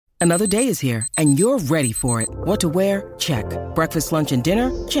Another day is here, and you're ready for it. What to wear? Check. Breakfast, lunch, and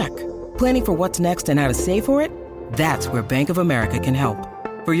dinner? Check. Planning for what's next and how to save for it? That's where Bank of America can help.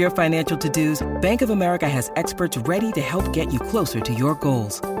 For your financial to-dos, Bank of America has experts ready to help get you closer to your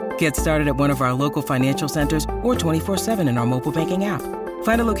goals. Get started at one of our local financial centers or 24/7 in our mobile banking app.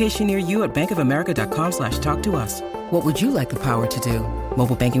 Find a location near you at bankofamerica.com/talktous. What would you like the power to do?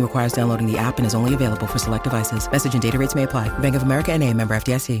 Mobile banking requires downloading the app and is only available for select devices. Message and data rates may apply. Bank of America N.A., member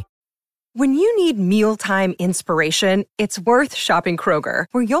FDIC. When you need mealtime inspiration, it's worth shopping Kroger,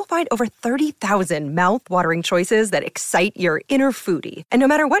 where you'll find over 30,000 mouth-watering choices that excite your inner foodie. And no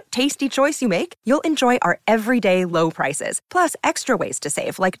matter what tasty choice you make, you'll enjoy our everyday low prices, plus extra ways to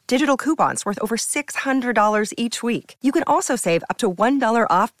save, like digital coupons worth over $600 each week. You can also save up to $1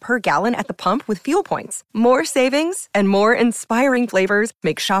 off per gallon at the pump with fuel points. More savings and more inspiring flavors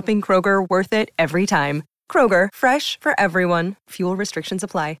make shopping Kroger worth it every time. Kroger, fresh for everyone. Fuel restrictions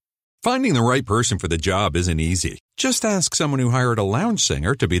apply. Finding the right person for the job isn't easy. Just ask someone who hired a lounge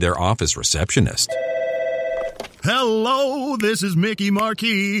singer to be their office receptionist. Hello, this is Mickey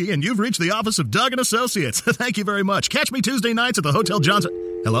Marquis, and you've reached the office of Doug & Associates. Thank you very much. Catch me Tuesday nights at the Hotel Johnson.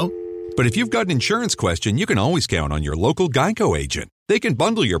 Hello? But if you've got an insurance question, you can always count on your local Geico agent. They can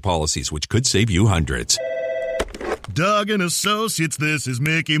bundle your policies, which could save you hundreds. Doug & Associates, this is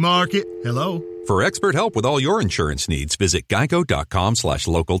Mickey Marquis. Hello? For expert help with all your insurance needs, visit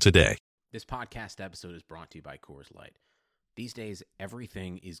geico.com/local today. This podcast episode is brought to you by Coors Light. These days,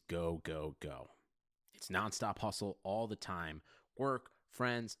 everything is go, go, go. It's nonstop hustle all the time. Work,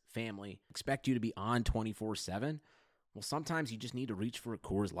 friends, family, expect you to be on 24/7. Well, sometimes you just need to reach for a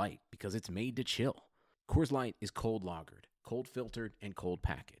Coors Light because it's made to chill. Coors Light is cold lagered, cold filtered, and cold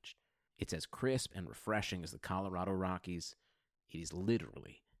packaged. It's as crisp and refreshing as the Colorado Rockies. It is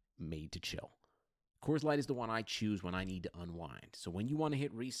literally made to chill. Coors Light is the one I choose when I need to unwind. So when you want to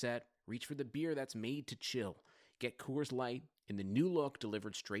hit reset, reach for the beer that's made to chill. Get Coors Light in the new look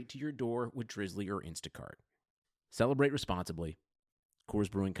delivered straight to your door with Drizzly or Instacart. Celebrate responsibly.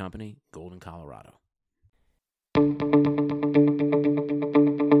 Coors Brewing Company, Golden, Colorado.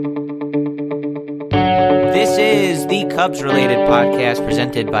 This is the Cubs-related podcast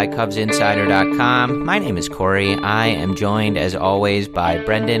presented by CubsInsider.com. My name is Corey. I am joined, as always, by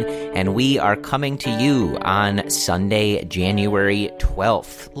Brendan, and we are coming to you on Sunday, January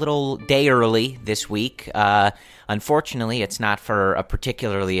 12th. A little day early this week. Unfortunately, it's not for a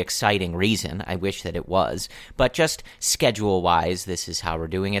particularly exciting reason. I wish that it was. But just schedule-wise, this is how we're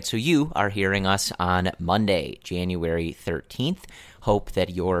doing it. So you are hearing us on Monday, January 13th. Hope that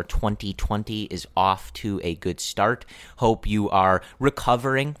your 2020 is off to a good start. Hope you are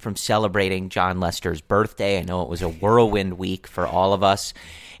recovering from celebrating John Lester's birthday. I know it was a whirlwind week for all of us.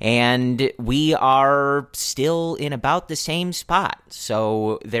 And we are still in about the same spot.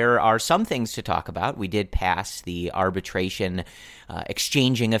 So there are some things to talk about. We did pass the arbitration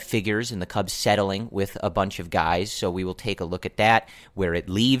exchanging of figures and the Cubs settling with a bunch of guys. So we will take a look at that, where it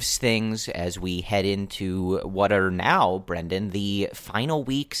leaves things as we head into what are now, Brendan, the final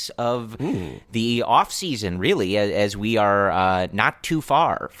weeks of the offseason, really, as we are not too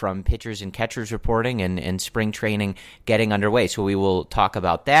far from pitchers and catchers reporting and spring training getting underway. So we will talk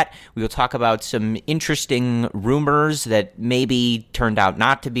about that. We will talk about some interesting rumors that maybe turned out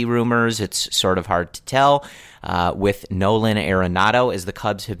not to be rumors. It's sort of hard to tell. With Nolan Arenado, as the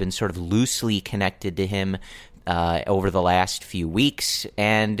Cubs have been sort of loosely connected to him over the last few weeks,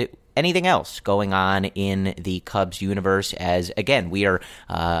 and anything else going on in the Cubs universe, as, again, we are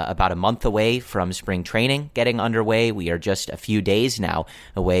about a month away from spring training getting underway. We are just a few days now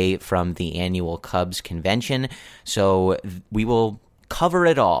away from the annual Cubs convention, so we will cover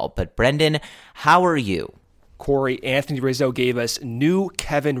it all. But, Brendan, how are you? Corey, Anthony Rizzo gave us new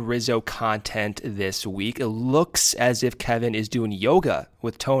Kevin Rizzo content this week. It looks as if Kevin is doing yoga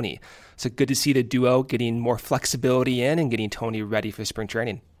with Tony. So good to see the duo getting more flexibility in and getting Tony ready for spring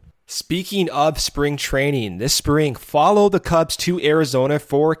training. Speaking of spring training, this spring, follow the Cubs to Arizona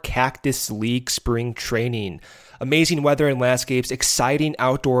for Cactus League spring training. Amazing weather and landscapes, exciting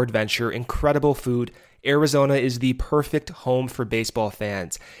outdoor adventure, incredible food. Arizona is the perfect home for baseball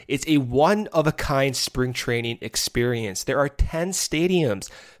fans. It's a one-of-a-kind spring training experience. There are 10 stadiums,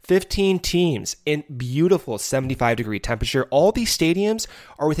 15 teams, in beautiful 75-degree temperature. All these stadiums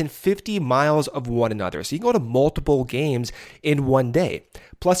are within 50 miles of one another, so you can go to multiple games in one day.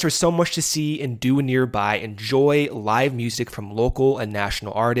 Plus, there's so much to see and do nearby. Enjoy live music from local and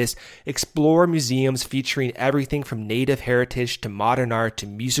national artists. Explore museums featuring everything from native heritage to modern art to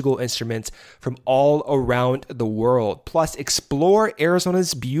musical instruments from all around the world. Plus, explore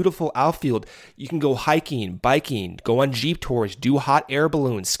Arizona's beautiful outfield. You can go hiking, biking, go on Jeep tours, do hot air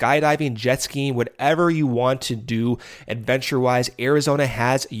balloons, skydiving, jet skiing, whatever you want to do adventure-wise. Arizona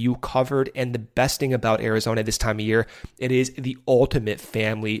has you covered. And the best thing about Arizona this time of year, it is the ultimate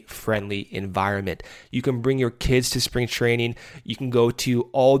family-friendly environment. You can bring your kids to spring training. You can go to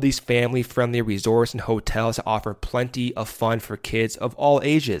all these family-friendly resorts and hotels that offer plenty of fun for kids of all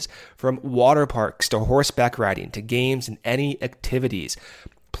ages, from water parks to horseback riding to games and any activities.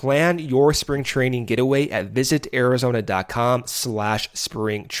 Plan your spring training getaway at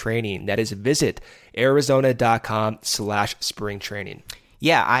visitarizona.com/spring training. That is visitarizona.com/spring training.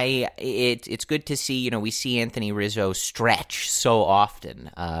 Yeah, it's good to see. We see Anthony Rizzo stretch so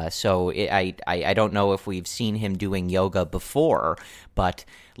often. I don't know if we've seen him doing yoga before, but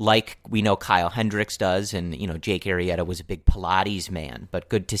like we know Kyle Hendricks does, and Jake Arrieta was a big Pilates man. But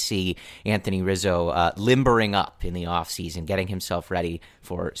good to see Anthony Rizzo limbering up in the off season, getting himself ready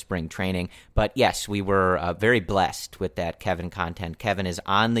for spring training. But yes, we were very blessed with that Kevin content. Kevin is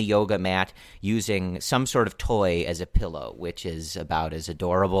on the yoga mat using some sort of toy as a pillow, which is about as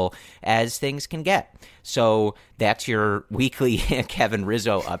adorable as things can get. So that's your weekly Kevin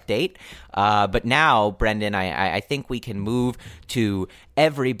Rizzo update. But now, Brendan, I think we can move to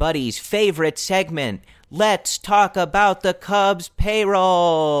everybody's favorite segment. Let's talk about the Cubs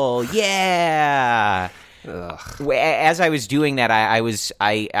payroll. Yeah. Ugh. As I was doing that, I was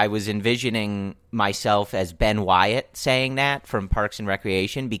envisioning myself as Ben Wyatt saying that from Parks and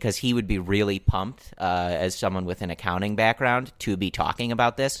Recreation, because he would be really pumped as someone with an accounting background to be talking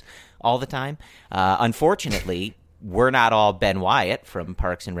about this all the time. Unfortunately, we're not all Ben Wyatt from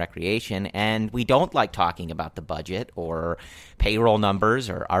Parks and Recreation, and we don't like talking about the budget or payroll numbers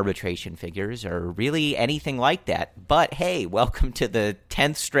or arbitration figures or really anything like that. But hey, welcome to the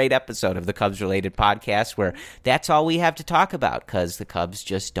 10th straight episode of the Cubs-related podcast, where that's all we have to talk about because the Cubs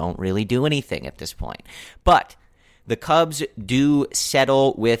just don't really do anything at this point. But the Cubs do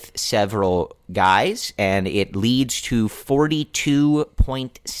settle with several guys, and it leads to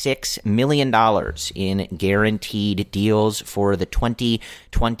 $42.6 million in guaranteed deals for the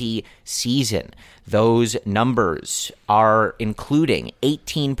 2020 season. Those numbers are including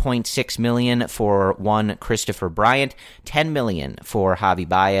 $18.6 million for one Christopher Bryant, $10 million for Javi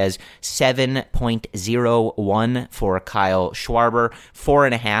Baez, $7.01 for Kyle Schwarber, $4.5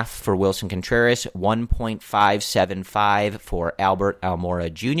 million for Wilson Contreras, $1.575 for Albert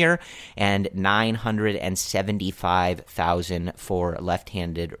Almora Jr., and $975,000 for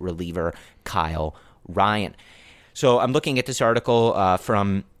left-handed reliever Kyle Ryan. So I'm looking at this article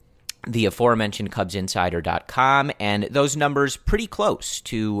from the aforementioned CubsInsider.com, and those numbers pretty close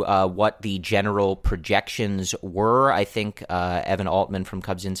to what the general projections were. I think Evan Altman from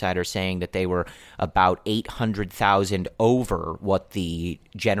Cubs Insider saying that they were about $800,000 over what the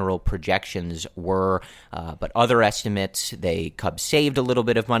general projections were, but other estimates, Cubs saved a little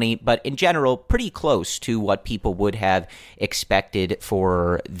bit of money, but in general, pretty close to what people would have expected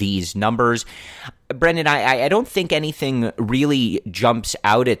for these numbers. Brendan, I don't think anything really jumps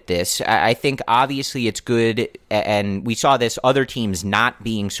out at this. I think obviously it's good, and we saw this, other teams not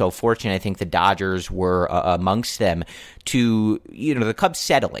being so fortunate. I think the Dodgers were amongst them, to, the Cubs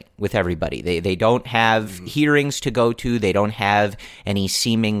settling with everybody. They don't have hearings to go to. They don't have any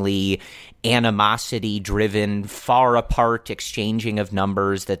seemingly animosity-driven, far-apart exchanging of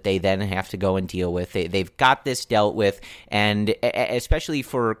numbers that they then have to go and deal with. They've got this dealt with, and especially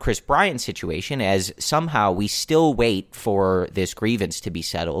for Chris Bryant's situation, as somehow we still wait for this grievance to be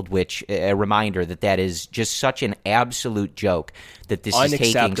settled, which, a reminder that is just such an absolute joke that this is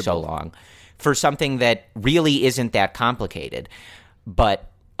taking so long for something that really isn't that complicated. But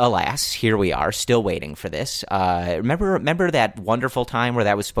alas, here we are, still waiting for this. Remember that wonderful time where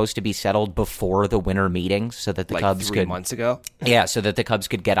that was supposed to be settled before the winter meetings, so that the Cubs 3 months ago? Yeah, so that the Cubs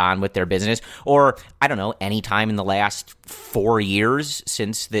could get on with their business. Or, I don't know, any time in the last 4 years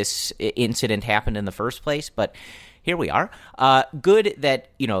since this incident happened in the first place. But here we are. Good that,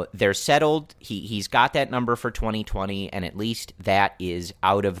 they're settled. He's got that number for 2020, and at least that is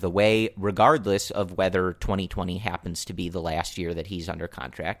out of the way, regardless of whether 2020 happens to be the last year that he's under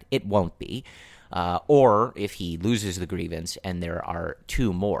contract. It won't be. or if he loses the grievance and there are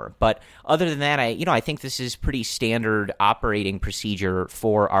 2 more. But other than that, I think this is pretty standard operating procedure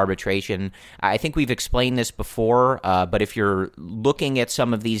for arbitration. I think we've explained this before, but if you're looking at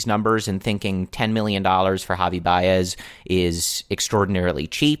some of these numbers and thinking $10 million for Javi Baez is extraordinarily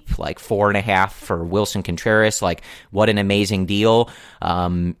cheap, like 4.5 for Wilson Contreras, like what an amazing deal.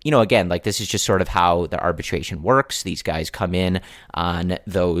 Again, like this is just sort of how the arbitration works. These guys come in on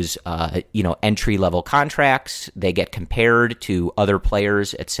those, entry-level contracts. They get compared to other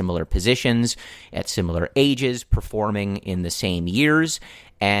players at similar positions, at similar ages, performing in the same years,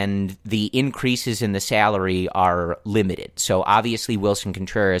 and the increases in the salary are limited. So obviously Wilson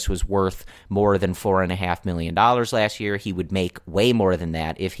Contreras was worth more than $4.5 million last year. He would make way more than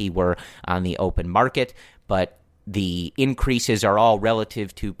that if he were on the open market, but the increases are all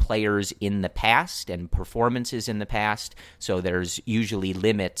relative to players in the past and performances in the past, so there's usually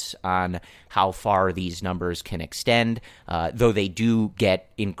limits on how far these numbers can extend, though they do get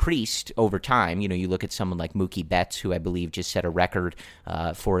increased over time. You look at someone like Mookie Betts, who I believe just set a record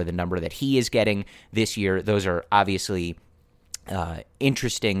for the number that he is getting this year. Those are obviously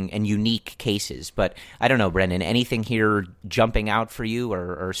interesting and unique cases, but I don't know, Brendan, anything here jumping out for you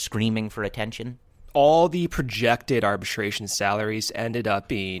or screaming for attention? All the projected arbitration salaries ended up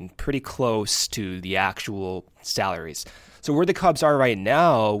being pretty close to the actual salaries. So where the Cubs are right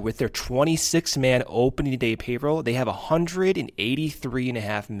now, with their 26-man opening day payroll, they have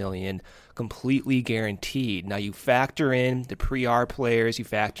 $183.5 million completely guaranteed. Now you factor in the pre-arb players, you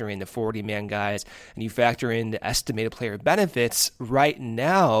factor in the 40-man guys, and you factor in the estimated player benefits. Right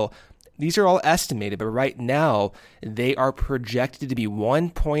now, these are all estimated, but right now they are projected to be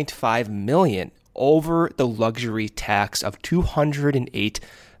 $1.5 million over the luxury tax of $208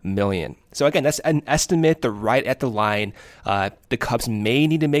 million. So again, that's an estimate. They're right at the line. The Cubs may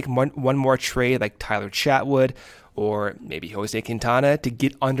need to make one more trade like Tyler Chatwood or maybe Jose Quintana to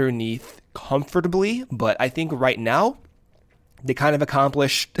get underneath comfortably. But I think right now, they kind of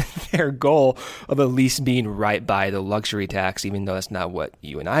accomplished their goal of at least being right by the luxury tax, even though that's not what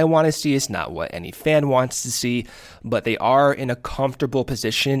you and I want to see. It's not what any fan wants to see. But they are in a comfortable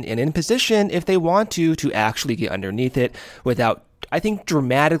position and in position, if they want to actually get underneath it without, I think,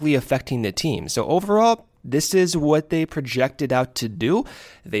 dramatically affecting the team. So overall, this is what they projected out to do.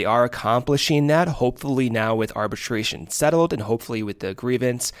 They are accomplishing that, hopefully now with arbitration settled and hopefully with the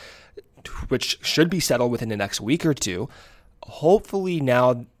grievance, which should be settled within the next week or two. Hopefully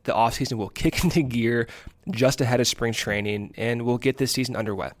now the offseason will kick into gear just ahead of spring training and we'll get this season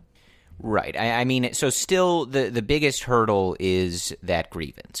underway. Right. I mean, so still the biggest hurdle is that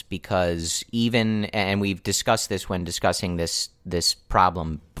grievance because even, and we've discussed this when discussing this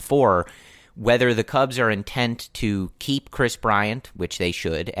problem before, whether the Cubs are intent to keep Chris Bryant, which they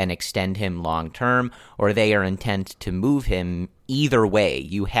should, and extend him long term, or they are intent to move him, either way,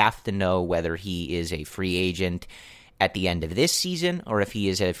 you have to know whether he is a free agent at the end of this season, or if he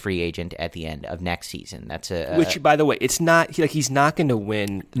is a free agent at the end of next season. That's which, by the way, it's not like he's not going to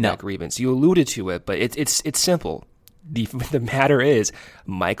win that grievance. You alluded to it, but it's simple. The matter is,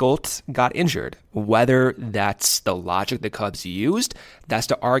 Michaels got injured. Whether that's the logic the Cubs used, that's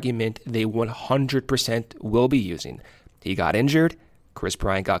the argument they 100% will be using. He got injured. Chris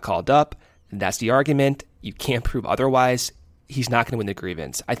Bryant got called up. That's the argument. You can't prove otherwise. He's not going to win the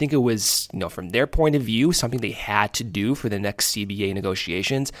grievance. I think it was, from their point of view, something they had to do for the next CBA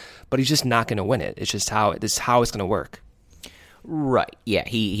negotiations, but he's just not going to win it. It's just how it's going to work. Right. Yeah,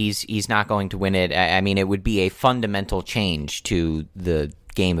 he's not going to win it. I mean, it would be a fundamental change to the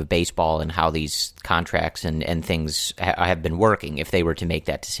game of baseball and how these contracts and things have been working if they were to make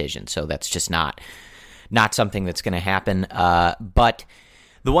that decision. So that's just not something that's going to happen. But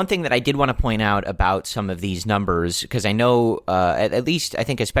the one thing that I did want to point out about some of these numbers, because I know, at least I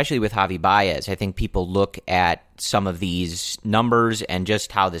think especially with Javi Baez, I think people look at some of these numbers and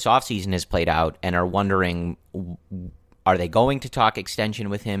just how this offseason has played out and are wondering, are they going to talk extension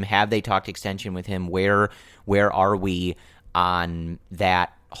with him? Have they talked extension with him? Where are we on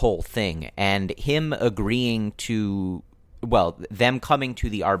that whole thing? And him agreeing to, them coming to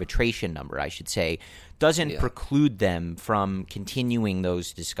the arbitration number, I should say, doesn't preclude them from continuing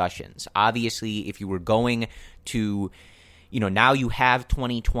those discussions. Obviously, if you were going to, now you have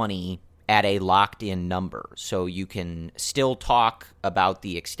 2020 at a locked-in number, so you can still talk about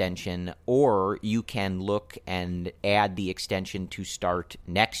the extension, or you can look and add the extension to start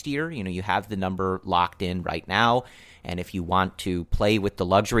next year. You have the number locked in right now, and if you want to play with the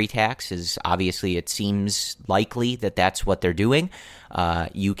luxury tax, as obviously it seems likely that that's what they're doing,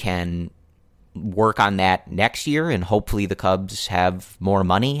 you can work on that next year, and hopefully the Cubs have more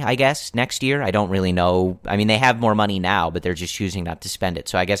money, I guess, next year. I don't really know. I mean, they have more money now, but they're just choosing not to spend it.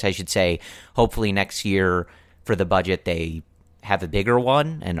 So I guess I should say hopefully next year for the budget they have a bigger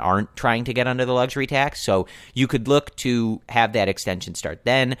one and aren't trying to get under the luxury tax. So you could look to have that extension start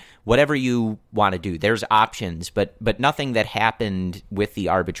then. Whatever you want to do, there's options, but nothing that happened with the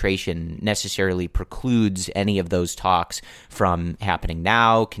arbitration necessarily precludes any of those talks from happening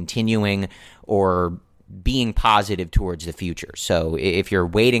now, continuing, or being positive towards the future. So if you're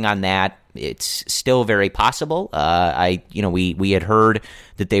waiting on that, it's still very possible. We had heard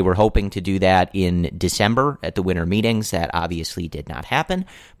that they were hoping to do that in December at the winter meetings. That obviously did not happen,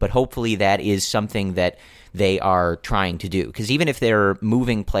 but hopefully that is something that they are trying to do. Because even if they're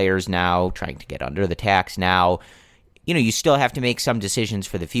moving players now, trying to get under the tax now, you still have to make some decisions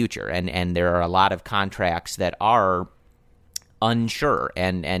for the future. And there are a lot of contracts that are unsure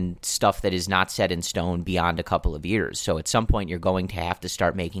and stuff that is not set in stone beyond a couple of years. So at some point, you're going to have to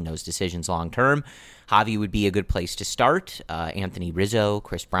start making those decisions long term. Javi would be a good place to start. Anthony Rizzo,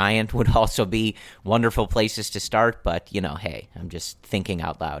 Chris Bryant would also be wonderful places to start. But, hey, I'm just thinking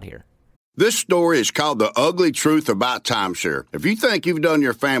out loud here. This story is called The Ugly Truth About Timeshare. If you think you've done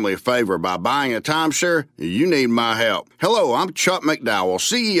your family a favor by buying a timeshare, you need my help. Hello, I'm Chuck McDowell,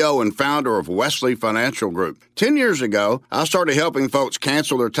 CEO and founder of Wesley Financial Group. 10 years ago, I started helping folks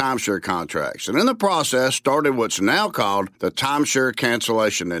cancel their timeshare contracts, and in the process started what's now called the timeshare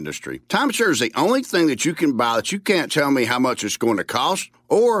cancellation industry. Timeshare is the only thing that you can buy that you can't tell me how much it's going to cost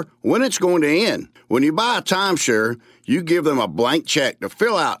or when it's going to end. When you buy a timeshare, you give them a blank check to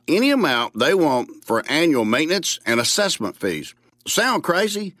fill out any amount they want for annual maintenance and assessment fees. Sound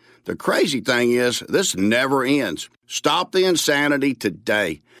crazy? The crazy thing is, this never ends. Stop the insanity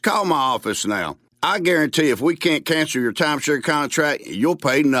today. Call my office now. I guarantee if we can't cancel your timeshare contract, you'll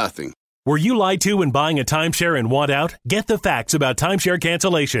pay nothing. Were you lied to when buying a timeshare and want out? Get the facts about timeshare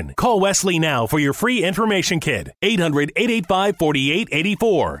cancellation. Call Wesley now for your free information kit.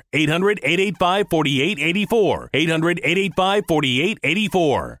 800-885-4884. 800-885-4884.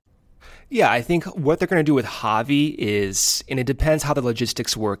 800-885-4884. Yeah, I think what they're going to do with Javi is, and it depends how the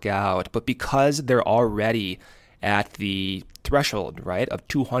logistics work out, but because they're already at the threshold, right, of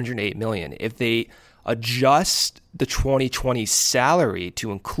 $208 million, if they adjust the 2020 salary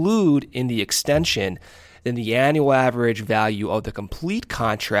to include in the extension, then the annual average value of the complete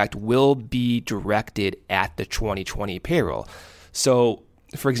contract will be directed at the 2020 payroll. So,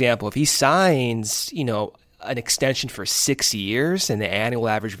 for example, if he signs, an extension for 6 years and the annual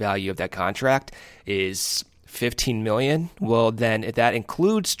average value of that contract is $15 million, well, then if that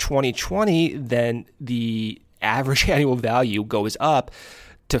includes 2020, then the average annual value goes up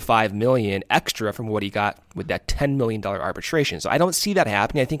to $5 million extra from what he got with that $10 million arbitration. So I don't see that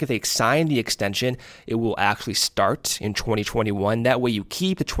happening. I think if they sign the extension, it will actually start in 2021. That way you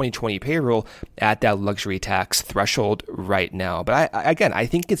keep the 2020 payroll at that luxury tax threshold right now. But I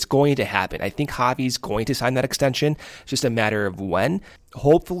think it's going to happen. I think Javi's going to sign that extension. It's just a matter of when.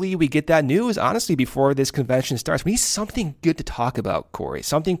 Hopefully we get that news, honestly, before this convention starts. We need something good to talk about, Corey,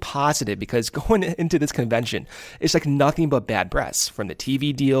 something positive, because going into this convention, it's like nothing but bad press from the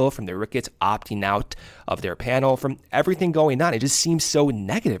TV deal, from the Ricketts opting out of their panel, from everything going on. It just seems so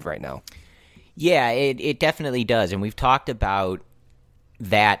negative right now. Yeah, it definitely does. And we've talked about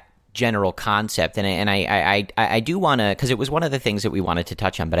that general concept. And I do want to, because it was one of the things that we wanted to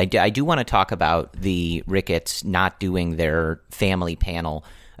touch on, but I do want to talk about the Ricketts not doing their family panel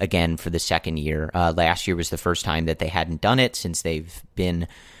again for the second year. Last year was the first time that they hadn't done it since they've been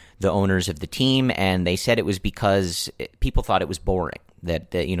the owners of the team. And they said it was because people thought it was boring,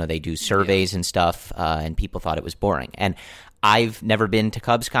 that they do surveys and stuff, and people thought it was boring. And I've never been to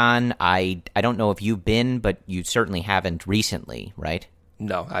CubsCon. I don't know if you've been, but you certainly haven't recently, right?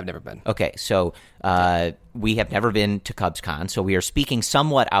 No, I've never been. Okay, so we have never been to CubsCon, so we are speaking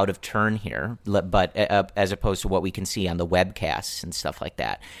somewhat out of turn here, but as opposed to what we can see on the webcasts and stuff like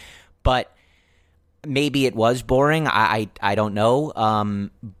that. But maybe it was boring. I don't know.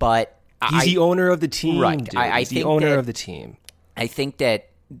 But he's the owner of the team, right? Dude. He's the owner of the team. I think that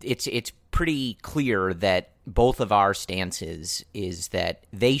it's pretty clear that both of our stances is that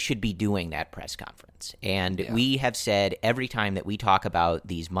they should be doing that press conference. And we have said every time that we talk about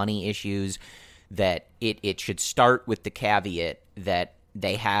these money issues that it should start with the caveat that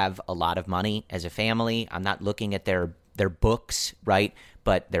they have a lot of money as a family. I'm not looking at their books, right?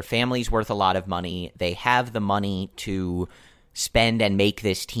 But their family's worth a lot of money. They have the money to spend and make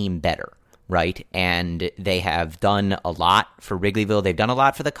this team better, right? And they have done a lot for Wrigleyville. They've done a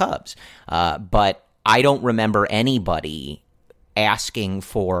lot for the Cubs. But I don't remember anybody asking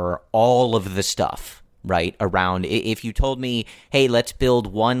for all of the stuff, right, around. If you told me, hey, let's build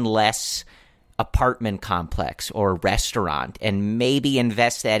one less apartment complex or restaurant and maybe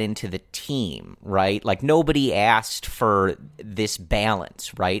invest that into the team, right? Like, nobody asked for this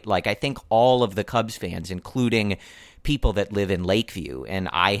balance, right? Like, I think all of the Cubs fans, including people that live in Lakeview, and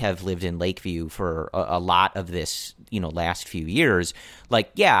I have lived in Lakeview for a lot of this, last few years, like,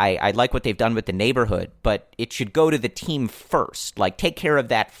 yeah, I like what they've done with the neighborhood, but it should go to the team first. Like, take care of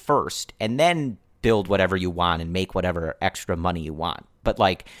that first and then build whatever you want and make whatever extra money you want. But,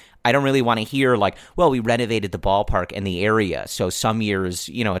 like, I don't really want to hear, like, well, we renovated the ballpark and the area, so some years,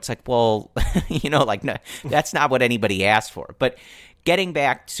 it's like, well, like, no, that's not what anybody asked for. But getting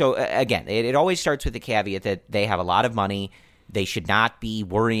back, so again, it always starts with the caveat that they have a lot of money. They should not be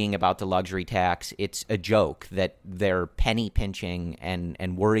worrying about the luxury tax. It's a joke that they're penny pinching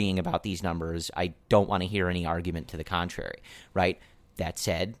and worrying about these numbers. I don't want to hear any argument to the contrary, right? That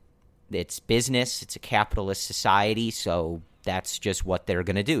said, it's business. It's a capitalist society, so that's just what they're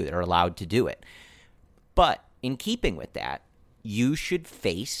going to do. They're allowed to do it. But in keeping with that, you should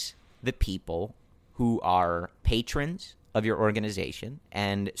face the people who are patrons of your organization,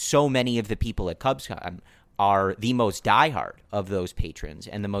 and so many of the people at CubsCon are the most diehard of those patrons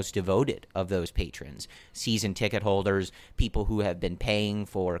and the most devoted of those patrons. Season ticket holders, people who have been paying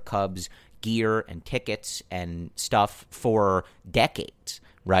for Cubs gear and tickets and stuff for decades,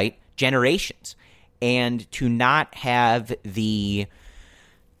 right? Generations. And to not have the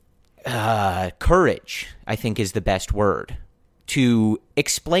courage, I think is the best word, to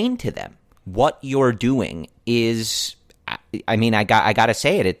explain to them what you're doing is, I mean, I got to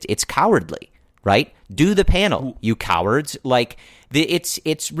say it, it's cowardly, right? Do the panel, you cowards. Like,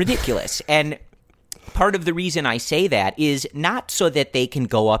 it's ridiculous. And part of the reason I say that is not so that they can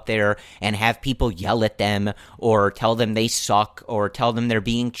go up there and have people yell at them or tell them they suck or tell them they're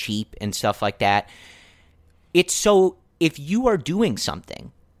being cheap and stuff like that. It's so if you are doing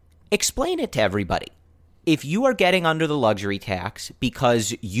something, explain it to everybody. If you are getting under the luxury tax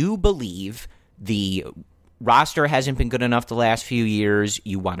because you believe the roster hasn't been good enough the last few years,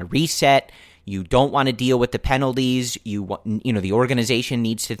 you want to reset, you don't want to deal with the penalties, the organization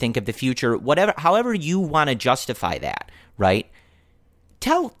needs to think of the future, whatever, however you want to justify that, right?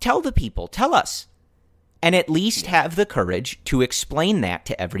 Tell the people, tell us, and at least have the courage to explain that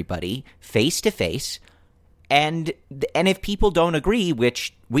to everybody face to face. And if people don't agree,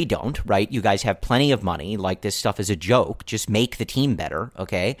 which we don't, right? You guys have plenty of money. Like, this stuff is a joke. Just make the team better,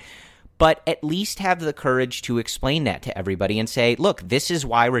 okay? But at least have the courage to explain that to everybody and say, look, this is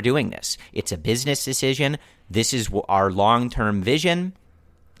why we're doing this. It's a business decision. This is our long-term vision.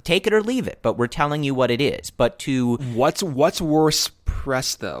 Take it or leave it, but we're telling you what it is. But to what's worse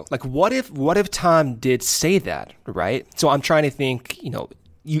press, though? Like, what if Tom did say that, right? So I'm trying to think,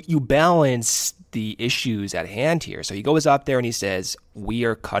 you balance the issues at hand here. So he goes up there and he says, we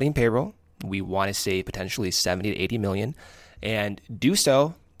are cutting payroll. We want to save potentially 70 to 80 million and do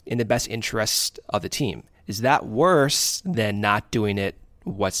so in the best interest of the team. Is that worse than not doing it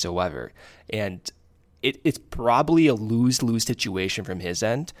whatsoever? And it's probably a lose-lose situation from his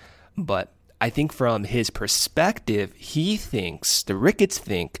end, but I think from his perspective, the Ricketts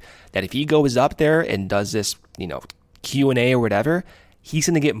think that if he goes up there and does this, Q&A or whatever, he's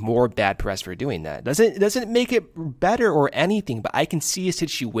going to get more bad press for doing that. Doesn't make it better or anything, but I can see a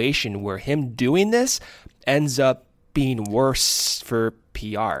situation where him doing this ends up being worse for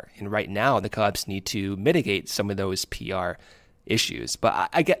PR. And right now, the Cubs need to mitigate some of those PR issues. But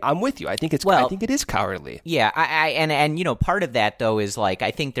I'm with you. I think it is cowardly. Yeah, and part of that though is, like,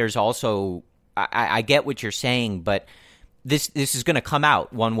 I think there's also I get what you're saying, but this is going to come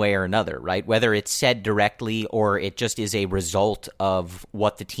out one way or another, right? Whether it's said directly or it just is a result of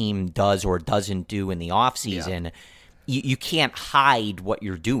what the team does or doesn't do in the offseason. Yeah. You can't hide what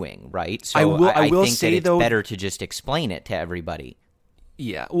you're doing, right? So I will think say, that it's better to just explain it to everybody.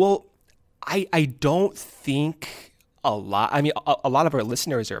 Yeah, well, I don't think a lot of our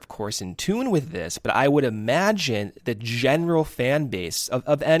listeners are, of course, in tune with this, but I would imagine the general fan base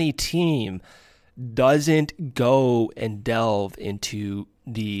of any team doesn't go and delve into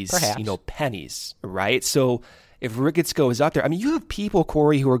these, pennies, right? So if Ricketts goes up there, you have people,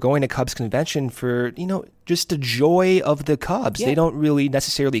 Corey, who are going to Cubs convention for, just the joy of the Cubs. Yeah. They don't really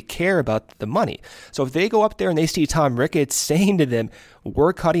necessarily care about the money. So if they go up there and they see Tom Ricketts saying to them,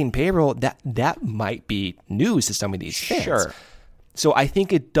 we're cutting payroll, that might be news to some of these fans. Sure. So I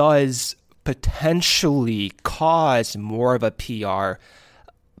think it does potentially cause more of a PR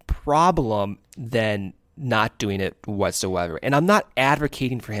problem than not doing it whatsoever. And I'm not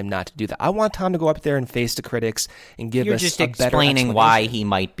advocating for him not to do that. I want Tom to go up there and face the critics and give You're us just a better explaining why he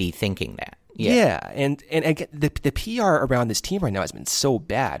might be thinking that. Yeah. And again, the PR around this team right now has been so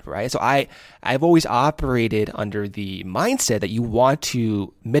bad, right? So I've always operated under the mindset that you want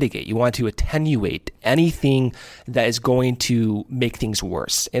to mitigate, you want to attenuate anything that is going to make things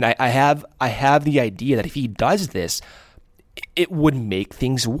worse. And I have the idea that if he does this, it would make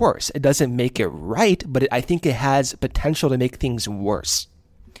things worse. It doesn't make it right, but I think it has potential to make things worse.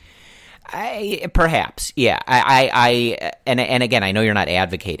 Perhaps, yeah. And again, I know you're not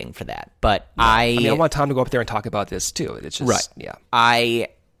advocating for that, but I want Tom to go up there and talk about this too. It's just right. Yeah.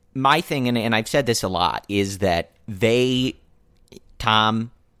 My thing, and I've said this a lot, is that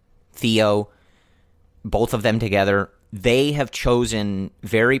Tom, Theo, both of them together, they have chosen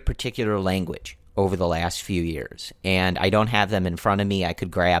very particular language over the last few years, and I don't have them in front of me. I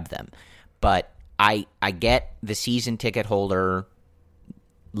could grab them, but I get the season ticket holder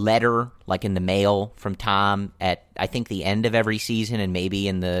letter, like in the mail from Tom at, I think, the end of every season, and maybe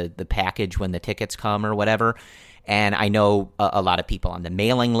in the package when the tickets come or whatever. And I know a lot of people on the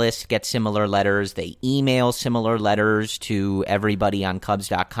mailing list get similar letters. They email similar letters to everybody on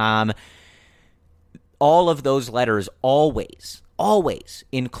Cubs.com. All of those letters always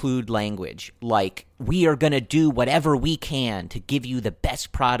include language like, we are going to do whatever we can to give you the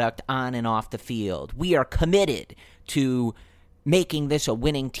best product on and off the field. We are committed to making this a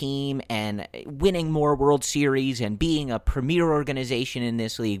winning team and winning more World Series and being a premier organization in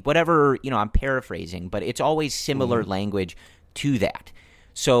this league. Whatever, I'm paraphrasing, but it's always similar language to that.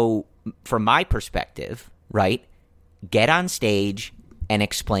 So from my perspective, right, get on stage and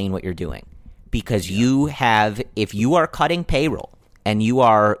explain what you're doing. Because if you are cutting payroll and you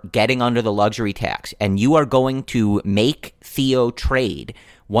are getting under the luxury tax and you are going to make Theo trade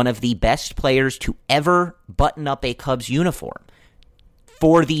one of the best players to ever button up a Cubs uniform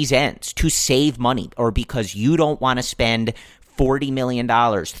for these ends, to save money, or because you don't want to spend $40 million,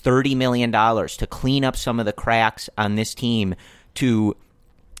 $30 million to clean up some of the cracks on this team to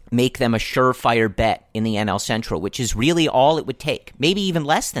make them a surefire bet in the NL Central, which is really all it would take, maybe even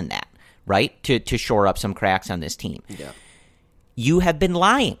less than that, right, to shore up some cracks on this team. Yeah. You have been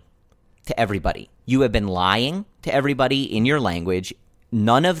lying to everybody. You have been lying to everybody in your language.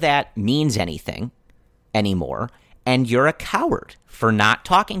 None of that means anything anymore, and you're a coward for not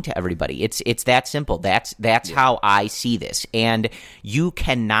talking to everybody. It's that simple. That's how I see this. And you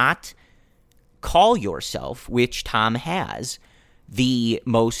cannot call yourself, which Tom has, the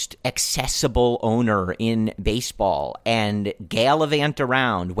most accessible owner in baseball and gallivant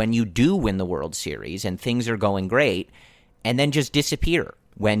around when you do win the World Series and things are going great, and then just disappear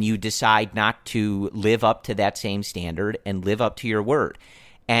when you decide not to live up to that same standard and live up to your word.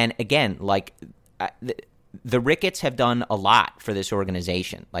 And again, like the Ricketts have done a lot for this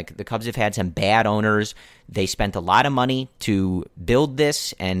organization. Like, the Cubs have had some bad owners. They spent a lot of money to build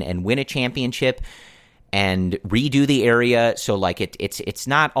this and win a championship and redo the area. So like it's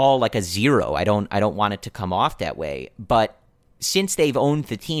not all like a zero. I don't want it to come off that way. But since they've owned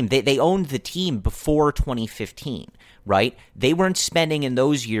the team, they owned the team before 2015, right? They weren't spending in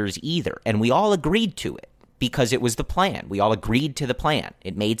those years either. And we all agreed to it because it was the plan. We all agreed to the plan.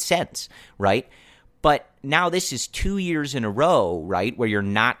 It made sense, right? But now this is 2 years in a row, right, where you're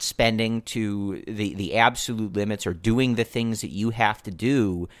not spending to the absolute limits or doing the things that you have to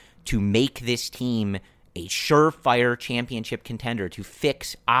do to make this team a surefire championship contender, to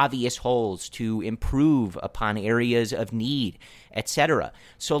fix obvious holes, to improve upon areas of need, etc.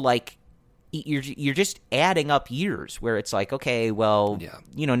 So, like, you're just adding up years where it's like, okay, well,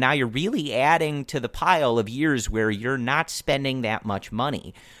 now you're really adding to the pile of years where you're not spending that much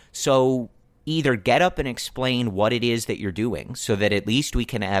money. So either get up and explain what it is that you're doing so that at least we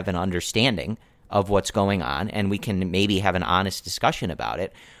can have an understanding of what's going on and we can maybe have an honest discussion about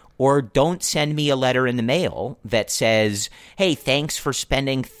it, or don't send me a letter in the mail that says, hey, thanks for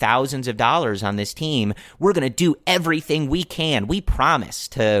spending thousands of dollars on this team. We're going to do everything we can. We promise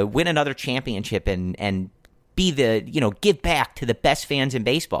to win another championship and be give back to the best fans in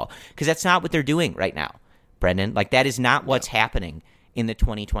baseball. Because that's not what they're doing right now, Brendan. Like, that is not what's happening in the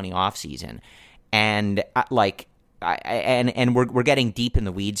 2020 offseason. And we're getting deep in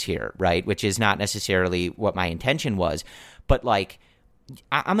the weeds here, right? Which is not necessarily what my intention was. But like,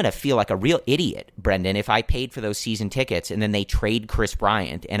 I'm going to feel like a real idiot, Brendan, if I paid for those season tickets and then they trade Chris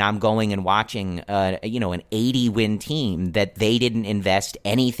Bryant and I'm going and watching, an 80-win team that they didn't invest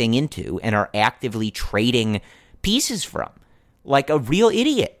anything into and are actively trading pieces from. Like a real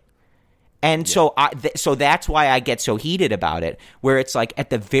idiot. And so that's why I get so heated about it, where it's like,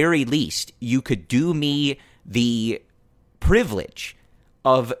 at the very least, you could do me the privilege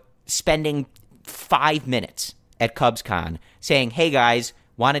of spending 5 minutes at CubsCon saying, hey, guys,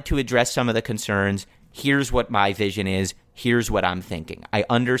 wanted to address some of the concerns. Here's what my vision is. Here's what I'm thinking. I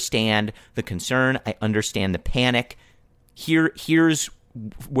understand the concern. I understand the panic. Here's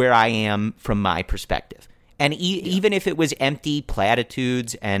where I am from my perspective. And even if it was empty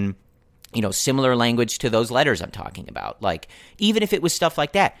platitudes and, similar language to those letters I'm talking about, like, even if it was stuff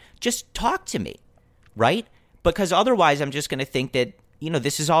like that, just talk to me, right? Because otherwise I'm just going to think that,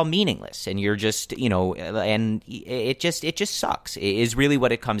 this is all meaningless, and you're just, and it just sucks, is really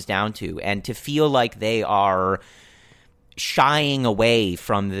what it comes down to. And to feel like they are shying away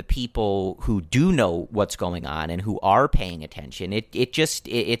from the people who do know what's going on and who are paying attention,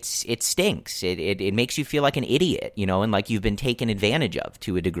 it stinks. It makes you feel like an idiot, and like you've been taken advantage of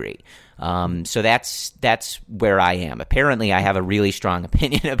to a degree. So that's where I am. Apparently, I have a really strong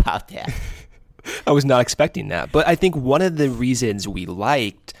opinion about that. I was not expecting that. But I think one of the reasons we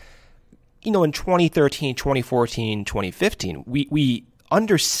liked, in 2013, 2014, 2015, we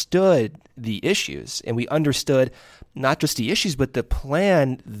understood the issues, and we understood not just the issues, but the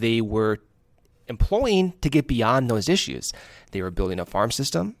plan they were employing to get beyond those issues. They were building a farm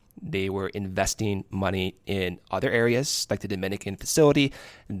system. They were investing money in other areas like the Dominican facility,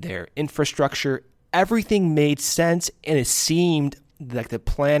 their infrastructure. Everything made sense, and it seemed like the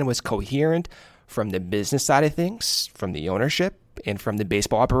plan was coherent from the business side of things, from the ownership, and from the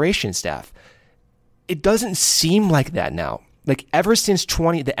baseball operations staff. It doesn't seem like that now. Like, ever since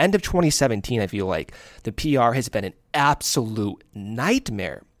the end of 2017, I feel like the PR has been an absolute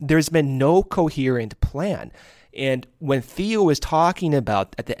nightmare. There's been no coherent plan. And when Theo was talking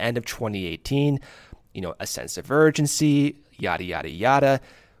about at the end of 2018, a sense of urgency, yada, yada, yada,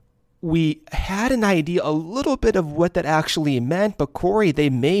 we had an idea a little bit of what that actually meant, but Corey,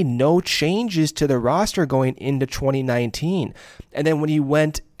 they made no changes to the roster going into 2019. And then when he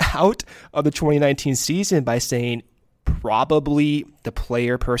went out of the 2019 season by saying probably the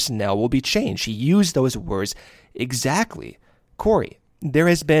player personnel will be changed, he used those words exactly. Corey, there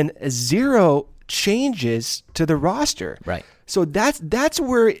has been 0 changes to the roster. Right. So that's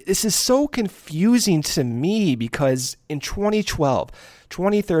where this is so confusing to me, because in 2012,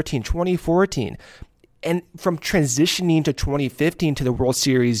 2013, 2014, and from transitioning to 2015 to the World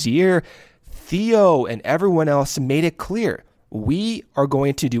Series year, Theo and everyone else made it clear, we are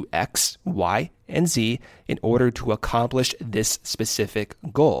going to do X, Y, and Z in order to accomplish this specific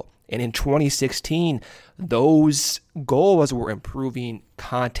goal. And in 2016, those goals were improving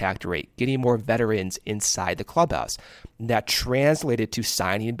contact rate, getting more veterans inside the clubhouse. That translated to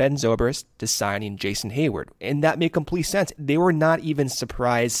signing Ben Zobrist, to signing Jason Hayward. And that made complete sense. They were not even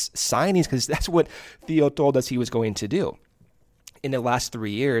surprise signings, because that's what Theo told us he was going to do. In the last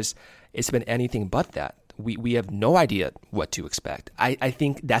 3 years, it's been anything but that. We have no idea what to expect. I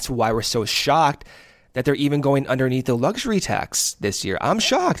think that's why we're so shocked that they're even going underneath the luxury tax this year. I'm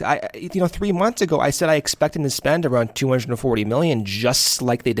shocked. 3 months ago, I said I expected them to spend around $240 million, just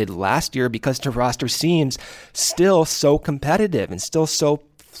like they did last year, because the roster seems still so competitive and still so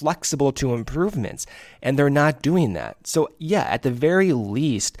flexible to improvements, and they're not doing that. So yeah, at the very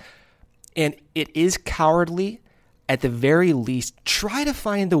least, and it is cowardly, at the very least, try to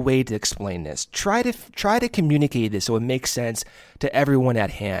find a way to explain this. Try to communicate this so it makes sense to everyone at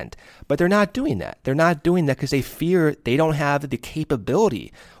hand. But they're not doing that. They're not doing that because they fear they don't have the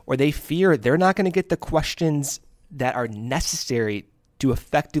capability, or they fear they're not going to get the questions that are necessary to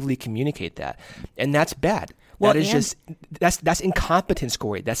effectively communicate that. And that's bad. Well, that is that's incompetence,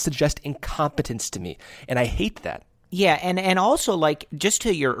 Corey. That suggests incompetence to me. And I hate that. Yeah, and also, like, just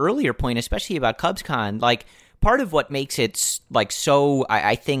to your earlier point, especially about CubsCon, like, part of what makes it like so,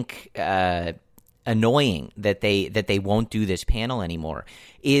 I think, annoying that they won't do this panel anymore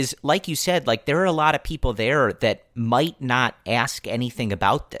is, like you said, like, there are a lot of people there that might not ask anything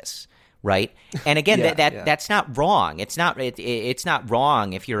about this, right? And again, that's not wrong. It's not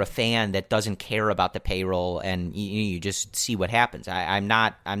wrong if you're a fan that doesn't care about the payroll and you just see what happens. I'm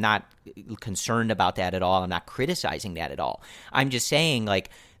not concerned about that at all. I'm not criticizing that at all. I'm just saying, like,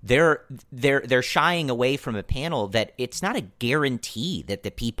 they're shying away from a panel that it's not a guarantee that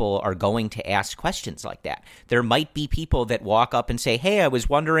the people are going to ask questions like that. There might be people that walk up and say, hey, I was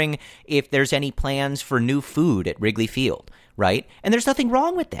wondering if there's any plans for new food at Wrigley Field, right? And there's nothing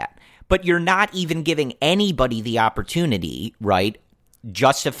wrong with that. But you're not even giving anybody the opportunity, right,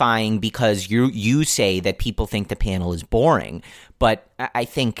 justifying because you say that people think the panel is boring, but I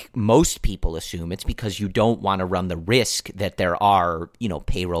think most people assume it's because you don't want to run the risk that there are,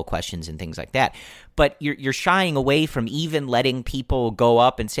 payroll questions and things like that. But you're shying away from even letting people go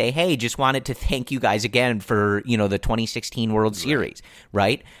up and say, hey, just wanted to thank you guys again for, the 2016 World Series,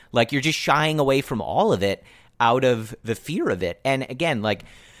 right? Like, you're just shying away from all of it out of the fear of it. And again, like,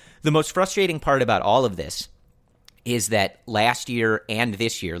 the most frustrating part about all of this is that last year and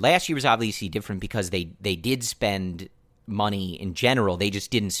this year, last year was obviously different because they did spend money in general. They just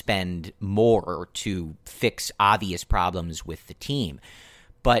didn't spend more to fix obvious problems with the team.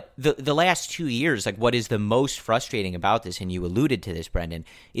 But the last 2 years, like, what is the most frustrating about this, and you alluded to this, Brendan,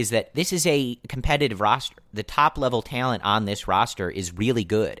 is that this is a competitive roster. The top-level talent on this roster is really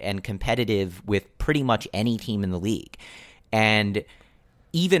good and competitive with pretty much any team in the league. And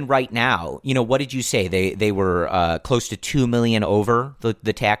even right now, what did you say? They were close to $2 million over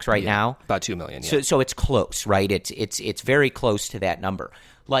the tax right now? About $2 million, yeah. So it's close, right? It's very close to that number.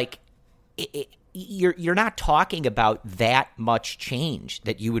 Like, you're not talking about that much change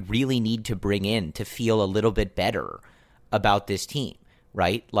that you would really need to bring in to feel a little bit better about this team,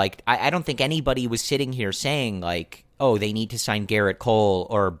 right? Like, I don't think anybody was sitting here saying, like, oh, they need to sign Garrett Cole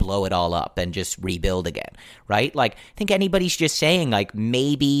or blow it all up and just rebuild again, right? Like, I think anybody's just saying, like,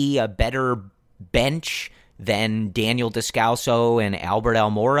 maybe a better bench than Daniel Descalso and Albert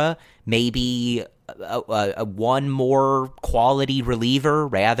Almora, maybe a one more quality reliever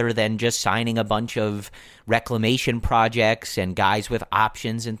rather than just signing a bunch of reclamation projects and guys with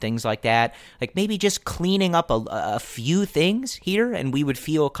options and things like that. Like, maybe just cleaning up a few things here and we would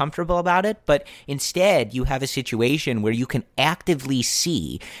feel comfortable about it. But instead, you have a situation where you can actively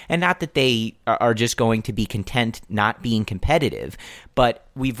see, and not that they are just going to be content not being competitive, but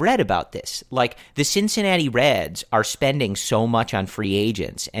we've read about this. Like, the Cincinnati Reds are spending so much on free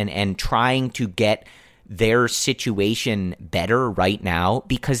agents and trying to get their situation better right now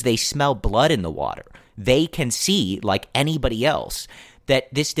because they smell blood in the water. They can see, like anybody else,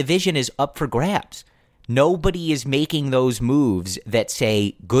 that this division is up for grabs. Nobody is making those moves that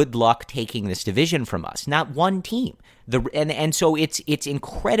say, good luck taking this division from us. Not one team. And so it's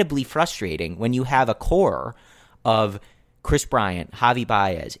incredibly frustrating when you have a core of Chris Bryant, Javi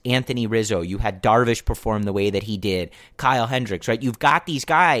Baez, Anthony Rizzo. You had Darvish perform the way that he did, Kyle Hendricks, right? You've got these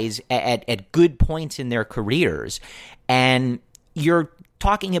guys at good points in their careers, and you're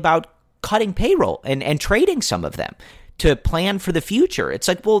talking about cutting payroll and trading some of them to plan for the future. It's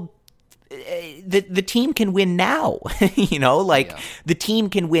like, well, the team can win now, the team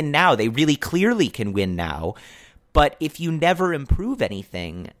can win now. They really clearly can win now. But if you never improve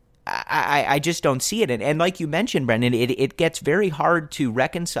anything, I just don't see it. And like you mentioned, Brendan, it gets very hard to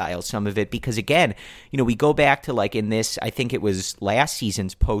reconcile some of it because, again, we go back to, like, in this, I think it was last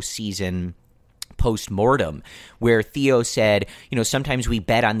season's postseason post-mortem, where Theo said, sometimes we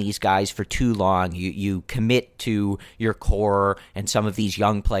bet on these guys for too long. You commit to your core and some of these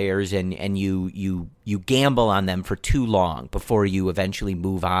young players, and you gamble on them for too long before you eventually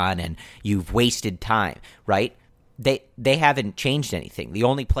move on, and you've wasted time, right? They haven't changed anything. The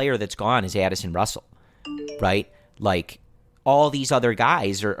only player that's gone is Addison Russell, right? Like, all these other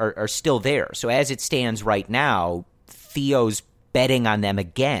guys are still there. So as it stands right now, Theo's betting on them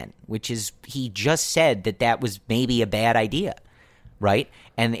again, which is, he just said that was maybe a bad idea, right?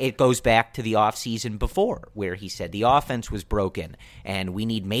 And it goes back to the offseason before, where he said the offense was broken and we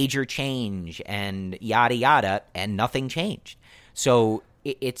need major change and yada yada, and nothing changed. So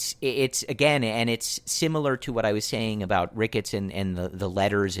it's again, and it's similar to what I was saying about Ricketts and the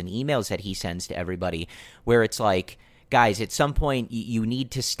letters and emails that he sends to everybody, where it's like, guys, at some point you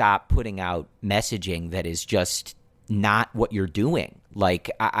need to stop putting out messaging that is just not what you're doing. Like,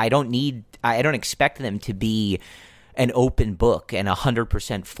 I don't expect them to be an open book and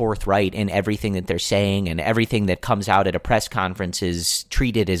 100% forthright in everything that they're saying, and everything that comes out at a press conference is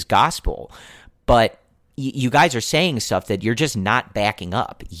treated as gospel. But you guys are saying stuff that you're just not backing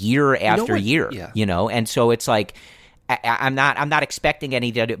up year after year, and so it's like, I'm not expecting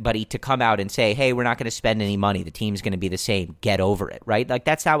anybody to come out and say, hey, we're not going to spend any money, the team's going to be the same, get over it, right? Like,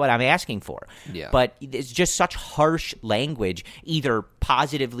 that's not what I'm asking for. Yeah. But it's just such harsh language, either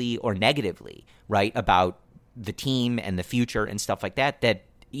positively or negatively, right, about the team and the future and stuff like that,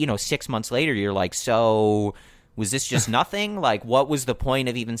 6 months later you're like, so was this just nothing? Like, what was the point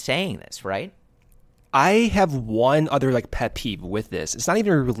of even saying this, right? I have one other, like, pet peeve with this. It's not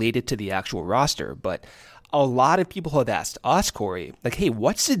even related to the actual roster, but a lot of people have asked us, Corey, like, hey,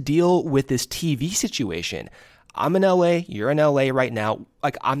 what's the deal with this TV situation? I'm in LA, you're in LA right now.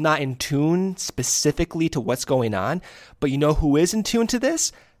 Like, I'm not in tune specifically to what's going on, but you know who is in tune to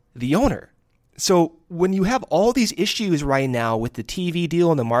this? The owner. So when you have all these issues right now with the TV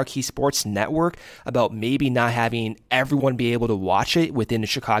deal and the Marquee Sports Network about maybe not having everyone be able to watch it within the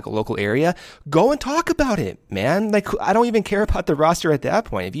Chicago local area, go and talk about it, man. Like, I don't even care about the roster at that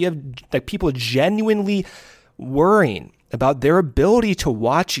point. If you have like people genuinely worrying about their ability to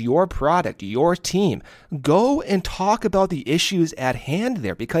watch your product, your team, go and talk about the issues at hand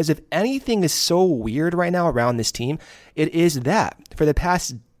there. Because if anything is so weird right now around this team, it is that. For the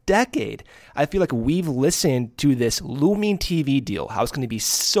past decade, I feel like we've listened to this looming TV deal, how it's going to be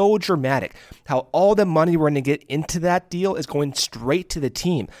so dramatic, how all the money we're going to get into that deal is going straight to the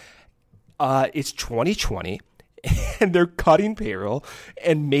team. It's 2020, and they're cutting payroll,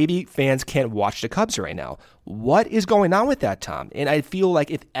 and maybe fans can't watch the Cubs right now. What is going on with that, Tom? And I feel like,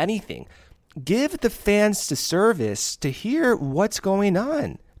 if anything, give the fans the service to hear what's going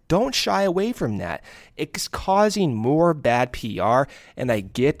on. Don't shy away from that. It's causing more bad PR, and I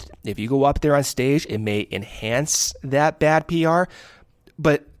get if you go up there on stage, it may enhance that bad PR,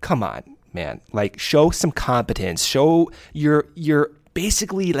 but come on, man. Like, show some competence. Show you're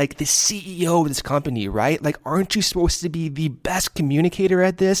basically like the CEO of this company, right? Like, aren't you supposed to be the best communicator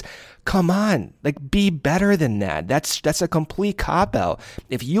at this? Come on, like, be better than that. That's a complete cop-out.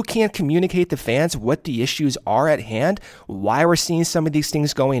 If you can't communicate to fans what the issues are at hand, why we're seeing some of these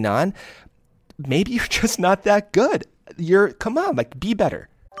things going on, maybe you're just not that good. Come on, like, be better.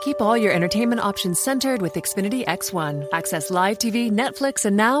 Keep all your entertainment options centered with Xfinity X1. Access live TV, Netflix,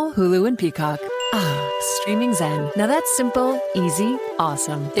 and now Hulu and Peacock. Ah, streaming zen. Now that's simple, easy,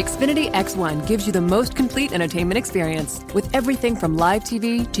 awesome. Xfinity X1 gives you the most complete entertainment experience with everything from live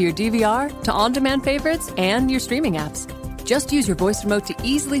TV to your DVR to on-demand favorites and your streaming apps. Just use your voice remote to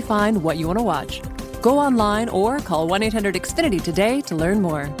easily find what you want to watch. Go online or call 1-800-XFINITY today to learn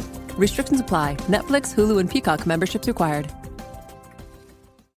more. Restrictions apply. Netflix, Hulu, and Peacock memberships required.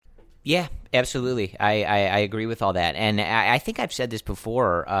 Yeah, absolutely. I agree with all that. And I think I've said this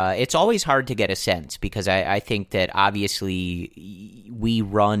before. It's always hard to get a sense because I think that obviously we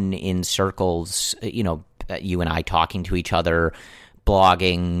run in circles, you and I talking to each other,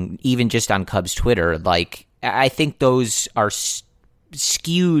 blogging, even just on Cubs Twitter. Like, I think those are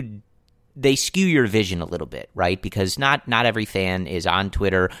skewed. They skew your vision a little bit, right? Because not every fan is on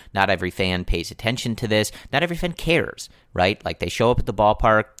Twitter. Not every fan pays attention to this. Not every fan cares, right? Like, they show up at the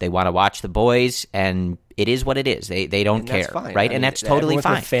ballpark, they want to watch the boys, and it is what it is. They don't care, fine, right? And that's totally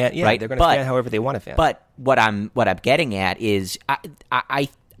fine, right? They're going to fan however they want to fan. But what I'm getting at is I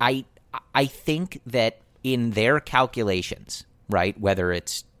think that in their calculations, right, whether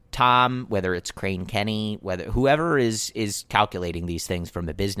it's Tom, whether it's Crane Kenny, whether whoever is calculating these things from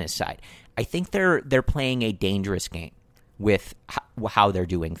the business side, I think they're playing a dangerous game with how they're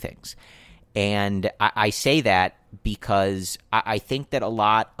doing things. And I say that because I think that a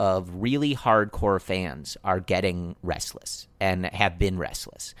lot of really hardcore fans are getting restless and have been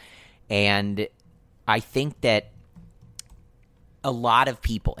restless. And I think that a lot of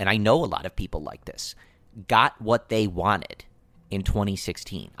people, and I know a lot of people like this, got what they wanted in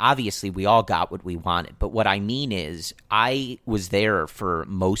 2016. Obviously, we all got what we wanted. But what I mean is I was there for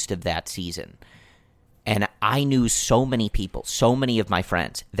most of that season. And I knew so many people, so many of my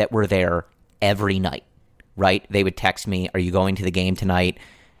friends that were there every night, right? They would text me, "Are you going to the game tonight?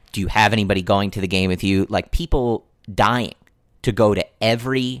 Do you have anybody going to the game with you?" Like, people dying to go to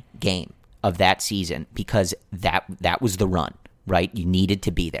every game of that season because that was the run, right? You needed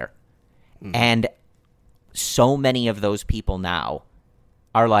to be there. Mm-hmm. And so many of those people now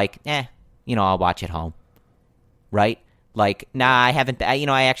are like, I'll watch at home, right? Like, nah, I haven't,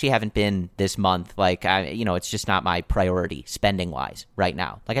 I actually haven't been this month. Like, it's just not my priority spending wise right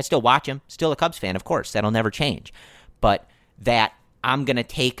now. Like, I still watch them, still a Cubs fan, of course, that'll never change. But that I'm going to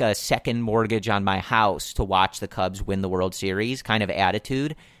take a second mortgage on my house to watch the Cubs win the World Series kind of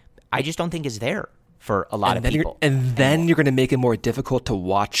attitude, I just don't think is there for a lot of people. And then you're going to make it more difficult to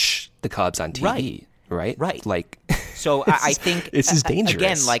watch the Cubs on TV. Right. Like, so I think this is dangerous.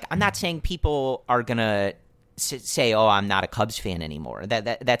 Again, like, I'm not saying people are gonna say, "Oh, I'm not a Cubs fan anymore."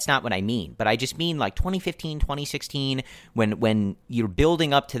 That's not what I mean. But I just mean, like, 2015, 2016, when you're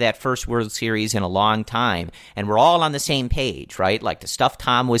building up to that first World Series in a long time, and we're all on the same page, right? Like, the stuff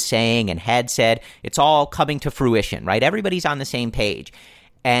Tom was saying and had said, it's all coming to fruition, right? Everybody's on the same page.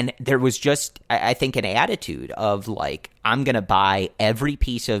 And there was just, I think, an attitude of, like, I'm gonna buy every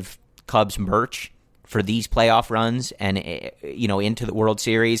piece of Cubs merch for these playoff runs and, into the World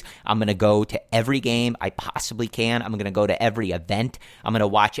Series. I'm going to go to every game I possibly can. I'm going to go to every event. I'm going to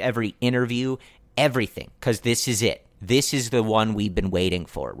watch every interview. everything, because this is it. This is the one we've been waiting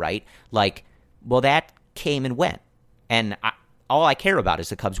for, right? Like, well, that came and went. And all I care about is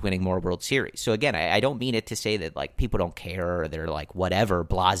the Cubs winning more World Series. So again, I don't mean it to say that like people don't care or they're like whatever,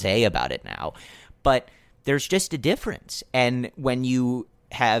 blasé about it now. But there's just a difference. And when you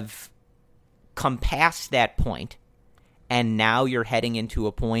have come past that point and now you're heading into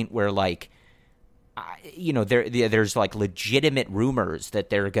a point where like, there's like legitimate rumors that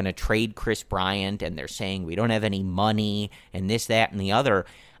they're going to trade Chris Bryant, and they're saying we don't have any money and this, that, and the other.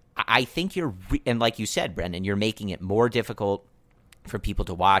 I think and like you said, Brendan, you're making it more difficult for people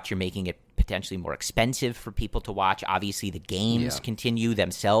to watch. You're making it potentially more expensive for people to watch. Obviously, the games continue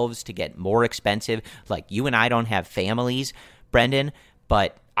themselves to get more expensive. Like, you and I don't have families, Brendan,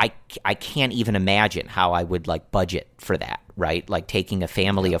 but I can't even imagine how I would like budget for that, right? Like taking a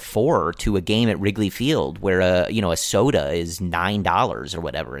family of 4 to a game at Wrigley Field where a soda is $9 or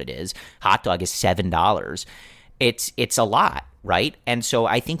whatever it is. Hot dog is $7. It's a lot, right? And so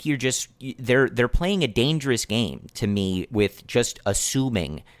I think they're playing a dangerous game to me with just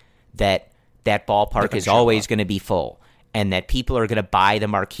assuming that ballpark is always going to be full and that people are going to buy the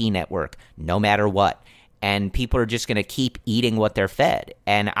marquee network no matter what. And people are just going to keep eating what they're fed.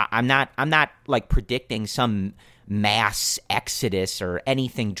 And I'm not like predicting some mass exodus or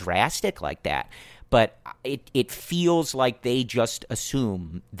anything drastic like that. But it feels like they just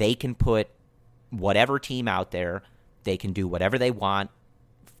assume they can put whatever team out there, they can do whatever they want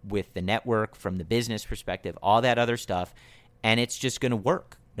with the network from the business perspective, all that other stuff, and it's just going to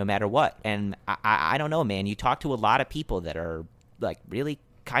work no matter what. And I don't know, man. You talk to a lot of people that are like really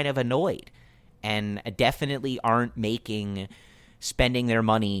kind of annoyed and definitely aren't spending their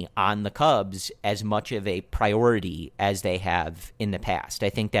money on the Cubs as much of a priority as they have in the past. I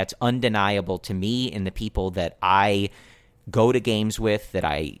think that's undeniable to me and the people that I go to games with, that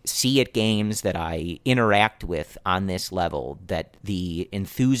I see at games, that I interact with on this level, that the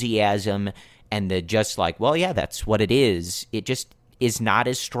enthusiasm and the just like, well, yeah, that's what it is just is not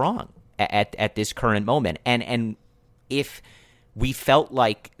as strong at this current moment. And if we felt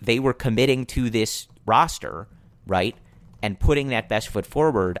like they were committing to this roster, right, and putting that best foot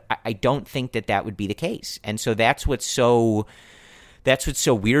forward, I don't think that would be the case. And so that's what's so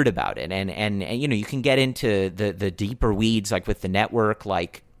weird about it. And you can get into the deeper weeds, like with the network.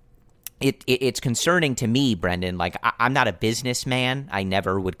 Like it's concerning to me, Brendan. Like I'm not a businessman. I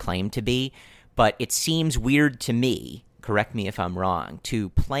never would claim to be. But it seems weird to me, correct me if I'm wrong, to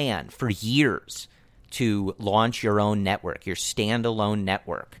plan for years to launch your own network, your standalone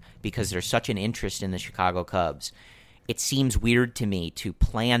network, because there's such an interest in the Chicago Cubs. It seems weird to me to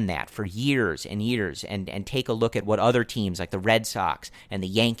plan that for years and years and take a look at what other teams like the Red Sox and the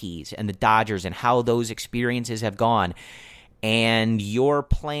Yankees and the Dodgers and how those experiences have gone. And your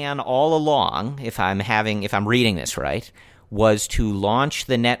plan all along, if I'm reading this right, was to launch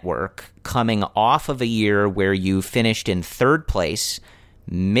the network coming off of a year where you finished in third place,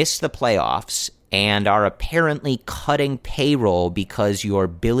 missed the playoffs, and are apparently cutting payroll because your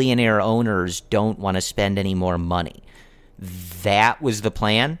billionaire owners don't want to spend any more money. That was the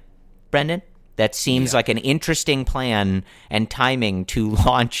plan, Brendan? That seems like an interesting plan and timing to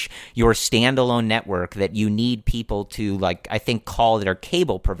launch your standalone network that you need people to, like, I think call their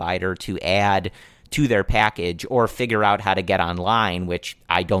cable provider to add to their package or figure out how to get online, which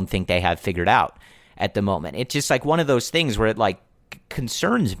I don't think they have figured out at the moment. It's just like one of those things where it like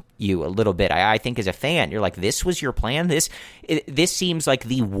concerns you a little bit. I think as a fan, you're like, this was your plan? This seems like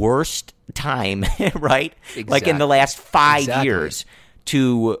the worst time, right? Exactly. Like in the last 5 years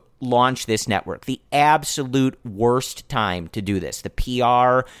to launch this network. The absolute worst time to do this. The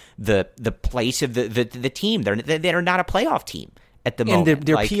PR, the place of the team. They're not a playoff team at the moment.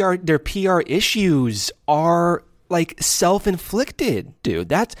 And their PR issues are like self-inflicted,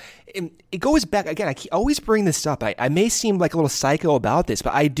 dude. It goes back again. I always bring this up. I may seem like a little psycho about this,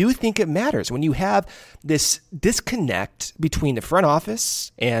 but I do think it matters when you have this disconnect between the front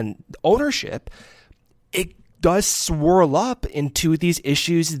office and ownership. It does swirl up into these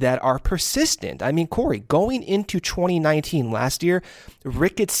issues that are persistent. I mean, Corey, going into 2019 last year,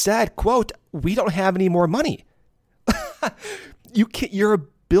 Ricketts said, quote, "We don't have any more money." You're a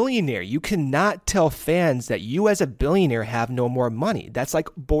billionaire. You cannot tell fans that you as a billionaire have no more money. That's like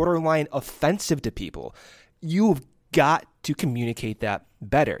borderline offensive to people. You've got to communicate that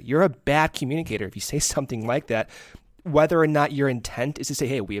better. You're a bad communicator if you say something like that, whether or not your intent is to say,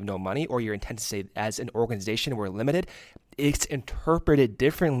 hey, we have no money, or your intent to say as an organization we're limited. it's interpreted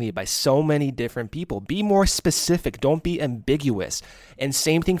differently by so many different people. Be more specific. Don't be ambiguous. And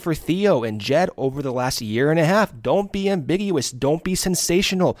same thing for Theo and Jed over the last year and a half. Don't be ambiguous. Don't be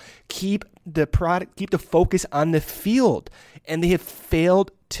sensational. Keep the focus on the field. And they have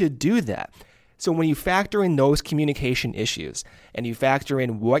failed to do that. So when you factor in those communication issues and you factor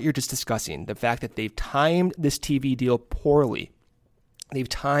in what you're just discussing, the fact that they've timed this TV deal poorly, they've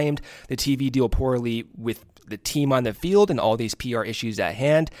timed the TV deal poorly with the team on the field and all these PR issues at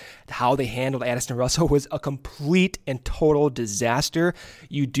hand, how they handled Addison Russell was a complete and total disaster.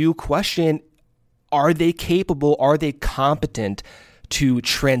 You do question, are they capable, are they competent to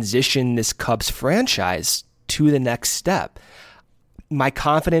transition this Cubs franchise to the next step? My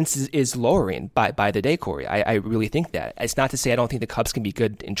confidence is lowering by the day, Corey. I really think that. It's not to say I don't think the Cubs can be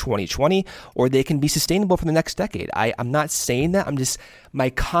good in 2020 or they can be sustainable for the next decade. I'm not saying that. My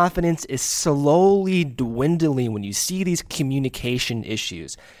confidence is slowly dwindling when you see these communication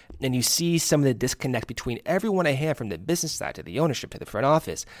issues and you see some of the disconnect between everyone I have, from the business side to the ownership to the front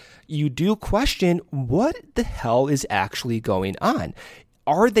office. You do question what the hell is actually going on.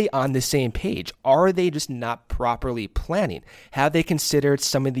 Are they on the same page? Are they just not properly planning? Have they considered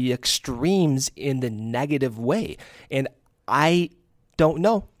some of the extremes in the negative way? And I don't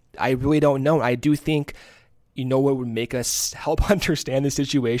know. I really don't know. I do think, you know what would make us help understand the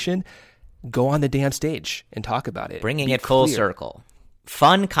situation? Go on the damn stage and talk about it. Bringing it full circle.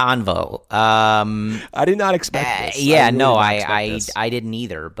 Fun convo. I did not expect this. Yeah, I didn't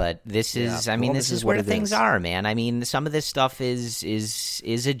either. But this is, this is where things are, man. I mean, some of this stuff is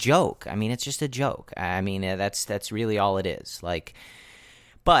a joke. I mean, it's just a joke. I mean, that's really all it is.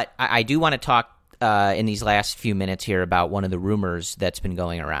 But I do want to talk in these last few minutes here about one of the rumors that's been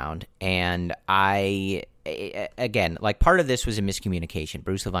going around, and again, part of this was a miscommunication.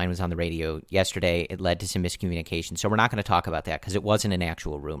 Bruce Levine was on the radio yesterday. It led to some miscommunication. So we're not going to talk about that because it wasn't an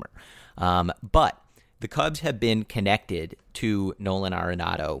actual rumor. But the Cubs have been connected to Nolan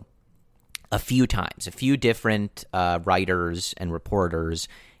Arenado a few times. A few different writers and reporters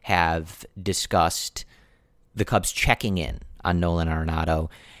have discussed the Cubs checking in on Nolan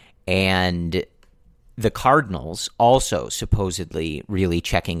Arenado, and the Cardinals also supposedly really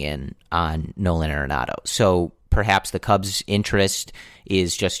checking in on Nolan Arenado. So perhaps the Cubs' interest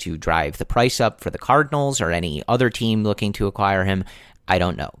is just to drive the price up for the Cardinals or any other team looking to acquire him. I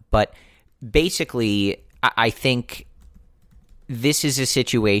don't know. But basically, I think this is a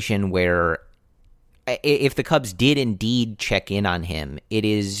situation where if the Cubs did indeed check in on him, it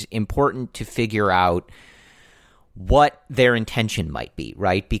is important to figure out what their intention might be,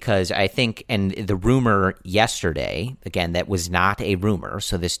 right? Because I think, and the rumor yesterday, again, that was not a rumor,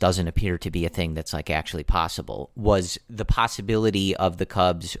 so this doesn't appear to be a thing that's actually possible, was the possibility of the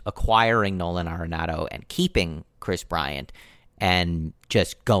Cubs acquiring Nolan Arenado and keeping Chris Bryant and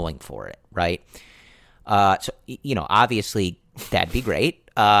just going for it, right? So, obviously that'd be great.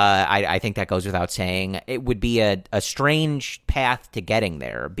 I think that goes without saying. It would be a strange path to getting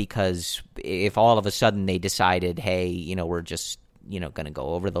there, because if all of a sudden they decided, hey, we're just, going to go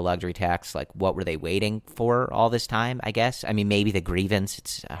over the luxury tax, what were they waiting for all this time, I guess? I mean, maybe the grievance,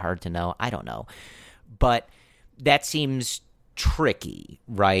 it's hard to know. I don't know. But that seems tricky,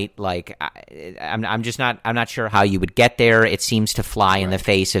 right? I'm not sure how you would get there. It seems to fly in the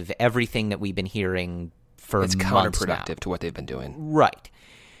face of everything that we've been hearing for months now. It's counterproductive to what they've been doing. Right.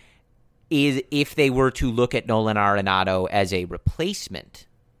 If they were to look at Nolan Arenado as a replacement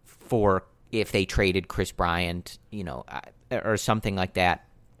for if they traded Chris Bryant, or something like that,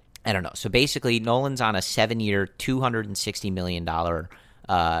 I don't know. So basically, Nolan's on a 7-year, $260 million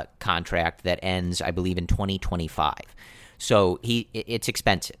contract that ends, I believe, in 2025. So it's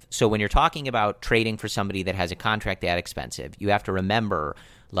expensive. So when you're talking about trading for somebody that has a contract that expensive, you have to remember,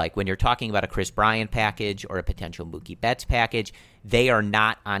 when you're talking about a Chris Bryant package or a potential Mookie Betts package, they are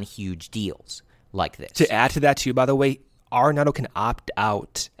not on huge deals like this. To add to that, too, by the way, Arenado can opt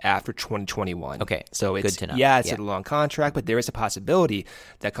out after 2021. Okay, so it's good to know. It's a long contract, but there is a possibility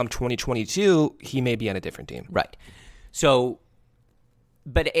that come 2022, he may be on a different team. Right. So,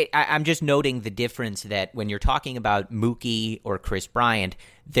 but I'm just noting the difference that when you're talking about Mookie or Chris Bryant,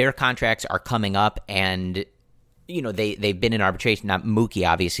 their contracts are coming up, and they've been in arbitration. Not Mookie,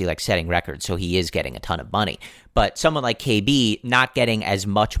 obviously, setting records, so he is getting a ton of money. But someone like KB not getting as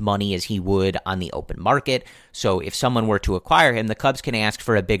much money as he would on the open market. So if someone were to acquire him, the Cubs can ask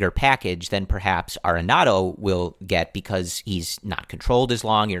for a bigger package than perhaps Arenado will get, because he's not controlled as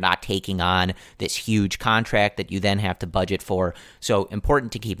long. You're not taking on this huge contract that you then have to budget for. So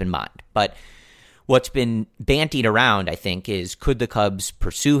important to keep in mind. But What's been bantied around, I think, is could the Cubs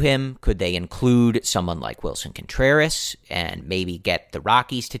pursue him? Could they include someone like Wilson Contreras and maybe get the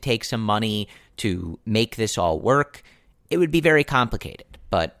Rockies to take some money to make this all work? It would be very complicated,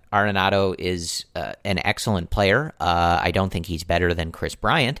 but Arenado is an excellent player. I don't think he's better than Chris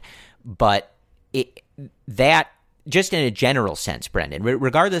Bryant, but that just in a general sense, Brendan,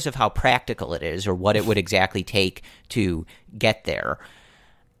 regardless of how practical it is or what it would exactly take to get there,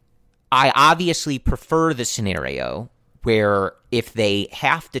 I obviously prefer the scenario where if they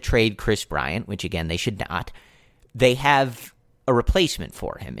have to trade Chris Bryant, which again they should not, they have a replacement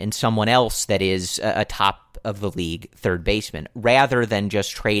for him and someone else that is a top of the league third baseman, rather than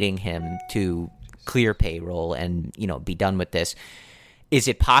just trading him to clear payroll and, be done with this. Is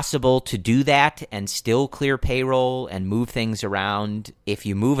it possible to do that and still clear payroll and move things around if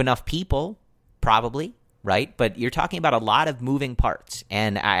you move enough people? Probably. Right? But you're talking about a lot of moving parts.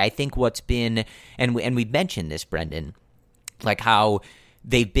 And I think what's been, and we've mentioned this, Brendan, like how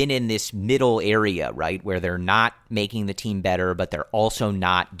they've been in this middle area, right, where they're not making the team better, but they're also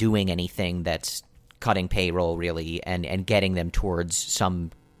not doing anything that's cutting payroll really and getting them towards some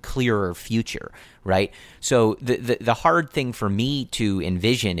clearer future, right? So the hard thing for me to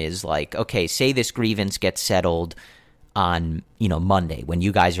envision is like, okay, say this grievance gets settled on, Monday when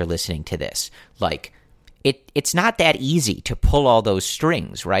you guys are listening to this, like, It's not that easy to pull all those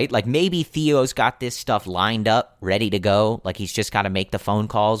strings, right? Like maybe Theo's got this stuff lined up, ready to go. Like he's just got to make the phone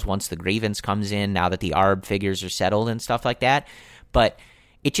calls once the grievance comes in, now that the ARB figures are settled and stuff like that. But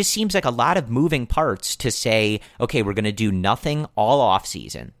it just seems like a lot of moving parts to say, okay, we're going to do nothing all off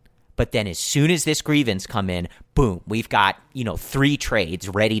season. But then as soon as this grievance come in, boom, we've got, 3 trades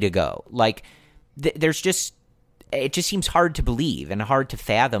ready to go. Like there's just... It just seems hard to believe and hard to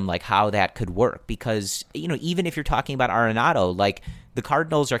fathom like how that could work because, even if you're talking about Arenado, like the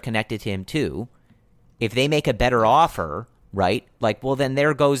Cardinals are connected to him too. If they make a better offer, right, like, well, then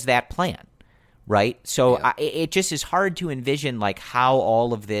there goes that plan, right? So yeah. It just is hard to envision like how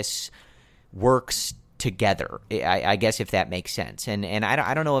all of this works together, I guess, if that makes sense. And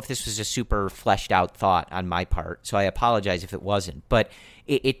I don't know if this was a super fleshed out thought on my part, so I apologize if it wasn't. But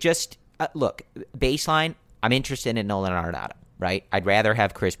it just, look, baseline, I'm interested in Nolan Arenado, right? I'd rather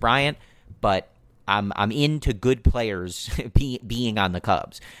have Chris Bryant, but I'm into good players being on the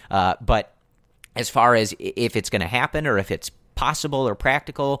Cubs. But as far as if it's going to happen or if it's possible or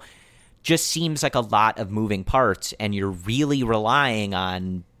practical, just seems like a lot of moving parts, and you're really relying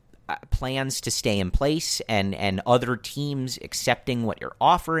on plans to stay in place and other teams accepting what you're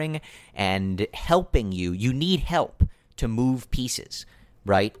offering and helping you. You need help to move pieces,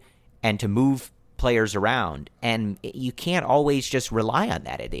 right? And to move players around, and you can't always just rely on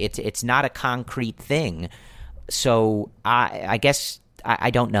that. It's not a concrete thing. So I guess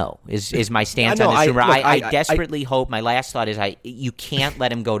I don't know is my stance on this. I desperately hope. My last thought is you can't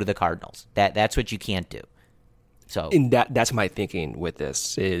let him go to the Cardinals. That's what you can't do. So that's my thinking with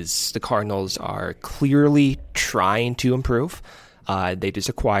this is the Cardinals are clearly trying to improve. They just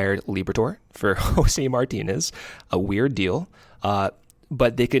acquired Liberatore for Jose Martinez, a weird deal.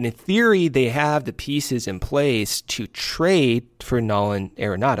 But they can, in theory, they have the pieces in place to trade for Nolan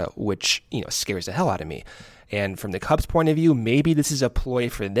Arenado, which, scares the hell out of me. And from the Cubs' point of view, maybe this is a ploy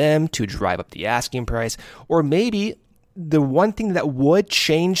for them to drive up the asking price. Or maybe the one thing that would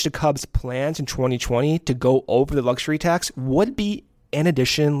change the Cubs' plans in 2020 to go over the luxury tax would be an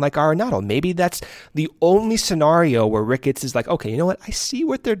addition like Arenado. Maybe that's the only scenario where Ricketts is like, okay, you know what? I see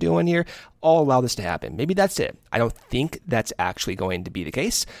what they're doing here. I'll allow this to happen. Maybe that's it. I don't think that's actually going to be the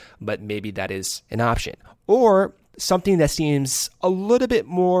case, but maybe that is an option. Or something that seems a little bit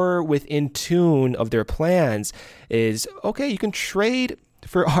more within tune of their plans is, okay, you can trade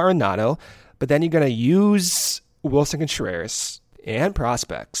for Arenado, but then you're going to use Wilson Contreras and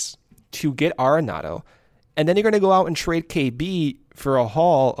prospects to get Arenado, and then you're going to go out and trade KB for a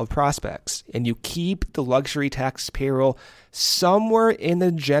haul of prospects, and you keep the luxury tax payroll somewhere in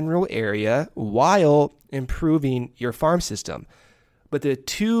the general area while improving your farm system. But the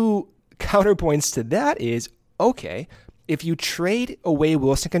two counterpoints to that is, okay, if you trade away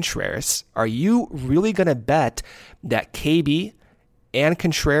Wilson Contreras, are you really going to bet that KB and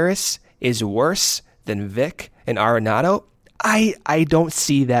Contreras is worse than Vic and Arenado? I don't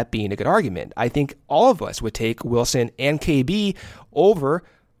see that being a good argument. I think all of us would take Wilson and KB over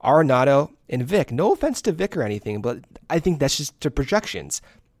Arenado and Vic. No offense to Vic or anything, but I think that's just the projections.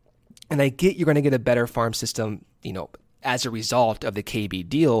 And I get you're going to get a better farm system, as a result of the KB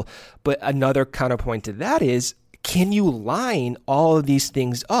deal. But another counterpoint to that is, can you line all of these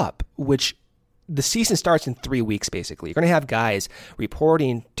things up? Which the season starts in 3 weeks, basically. You're going to have guys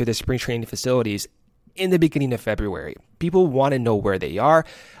reporting to the spring training facilities in the beginning of February. People want to know where they are.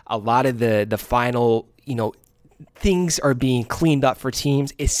 A lot of the final, things are being cleaned up for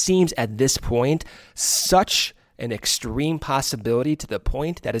teams. It seems at this point such an extreme possibility to the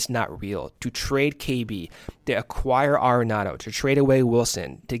point that it's not real. To trade KB, to acquire Arenado, to trade away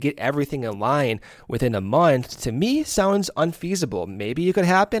Wilson, to get everything in line within a month, to me sounds unfeasible. Maybe it could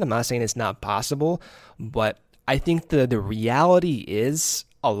happen. I'm not saying it's not possible, but I think the reality is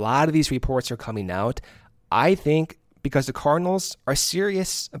a lot of these reports are coming out, I think, because the Cardinals are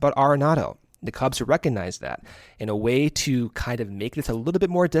serious about Arenado. The Cubs recognize that. And a way to kind of make this a little bit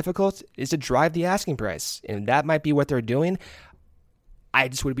more difficult is to drive the asking price. And that might be what they're doing. I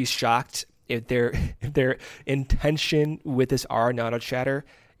just would be shocked if their intention with this Arenado chatter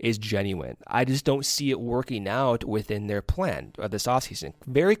is genuine. I just don't see it working out within their plan of this offseason.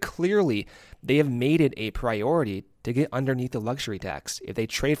 Very clearly, they have made it a priority to get underneath the luxury tax. If they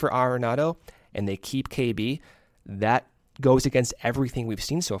trade for Arenado and they keep KB, that goes against everything we've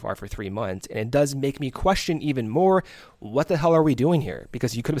seen so far for 3 months. And it does make me question even more, what the hell are we doing here?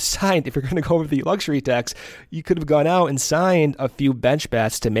 Because you could have signed, if you're going to go with the luxury tax, you could have gone out and signed a few bench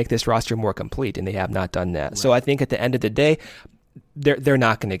bats to make this roster more complete, and they have not done that. Right. So I think at the end of the day, they're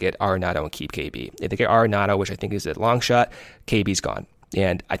not going to get Arenado and keep KB. If they get Arenado, which I think is a long shot, KB's gone.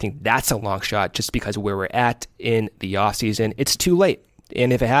 And I think that's a long shot just because where we're at in the offseason, it's too late.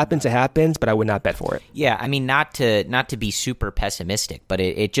 And if it happens, it happens, but I would not bet for it. Yeah, I mean, not to be super pessimistic, but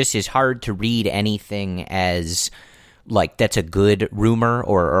it just is hard to read anything as like that's a good rumor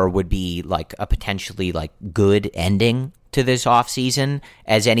or would be like a potentially like good ending to this offseason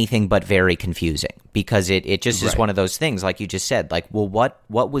as anything but very confusing, because it just is one of those things, like you just said, like, well,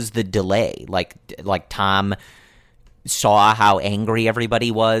 what was the delay? Like Tom saw how angry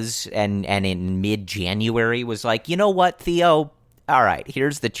everybody was and in mid-January was like, you know what, Theo? All right,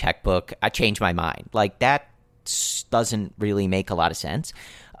 here's the checkbook. I changed my mind. Like, that doesn't really make a lot of sense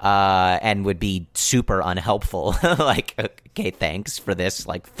and would be super unhelpful. Like, okay, thanks for this,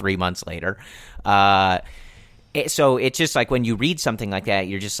 like 3 months later. So it's just like when you read something like that,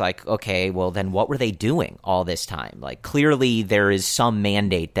 you're just like, okay, well, then what were they doing all this time? Like, clearly there is some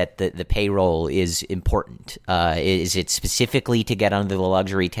mandate that the payroll is important. Is it specifically to get under the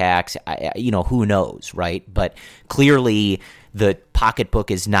luxury tax? Who knows, right? But clearly the pocketbook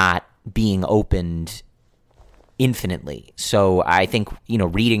is not being opened infinitely. So I think,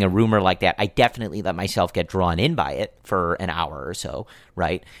 reading a rumor like that, I definitely let myself get drawn in by it for an hour or so,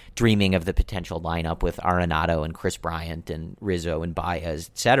 right? Dreaming of the potential lineup with Arenado and Chris Bryant and Rizzo and Baez,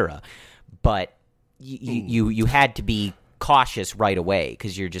 et cetera. But you had to be cautious right away,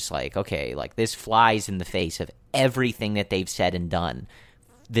 because you're just like, okay, like this flies in the face of everything that they've said and done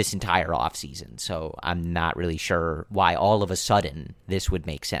this entire offseason. So I'm not really sure why all of a sudden this would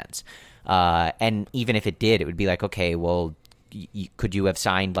make sense. And even if it did, it would be like, okay, well, could you have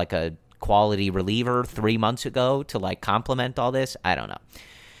signed like a quality reliever 3 months ago to like complement all this? I don't know.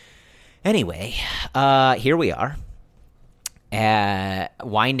 Anyway, here we are,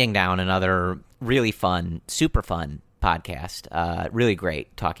 winding down another really fun, super fun podcast. Really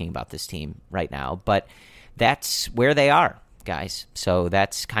great talking about this team right now, but that's where they are, guys. So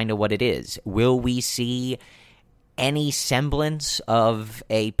that's kind of what it is. Will we see any semblance of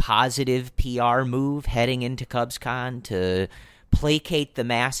a positive PR move heading into CubsCon to placate the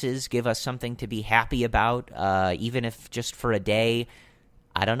masses, give us something to be happy about, even if just for a day?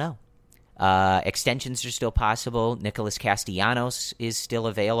 I don't know. Extensions are still possible. Nicholas Castellanos is still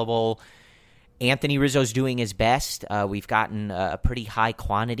available. Anthony Rizzo's doing his best. We've gotten a pretty high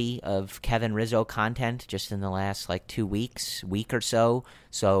quantity of Kevin Rizzo content just in the last like 2 weeks, week or so.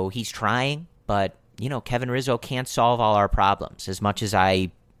 So he's trying, but Kevin Rizzo can't solve all our problems as much as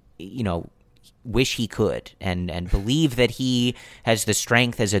I, wish he could and believe that he has the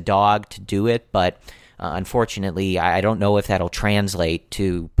strength as a dog to do it. But unfortunately, I don't know if that'll translate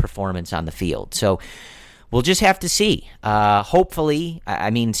to performance on the field. So we'll just have to see. Hopefully,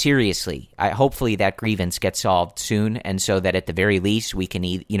 seriously, hopefully that grievance gets solved soon, and so that at the very least we can,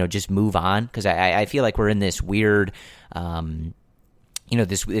 just move on. Because I feel like we're in this weird,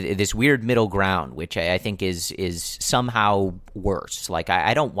 this weird middle ground, which I think is somehow worse. Like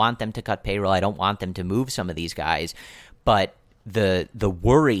I don't want them to cut payroll. I don't want them to move some of these guys, but the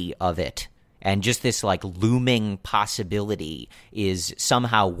worry of it and just this like looming possibility is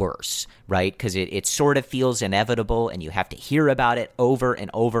somehow worse, right? Because it sort of feels inevitable, and you have to hear about it over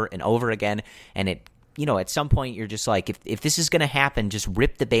and over and over again. And it, at some point you're just like, if this is going to happen, just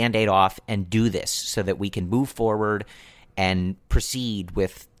rip the Band-Aid off and do this so that we can move forward and proceed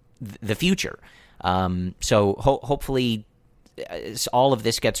with, the future. So hopefully all of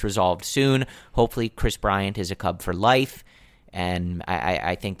this gets resolved soon. Hopefully Chris Bryant is a Cub for life, and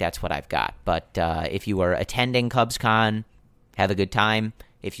I think that's what I've got. But if you are attending CubsCon, have a good time.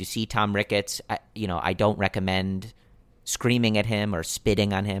 If you see Tom Ricketts, I don't recommend screaming at him or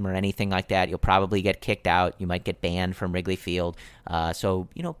spitting on him or anything like that. You'll probably get kicked out. You might get banned from Wrigley Field. So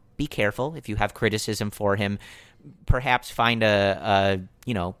be careful. If you have criticism for him, perhaps find a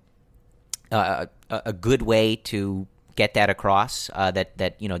good way to get that across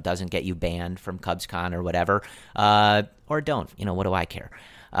that doesn't get you banned from CubsCon or whatever, or don't. What do I care?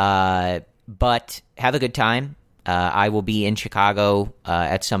 But have a good time. I will be in Chicago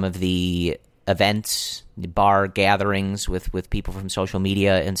at some of the events, the bar gatherings with people from social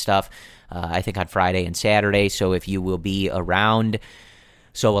media and stuff, I think on Friday and Saturday. So if you will be around,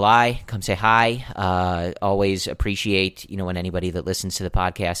 so will I. Come say hi. Always appreciate, when anybody that listens to the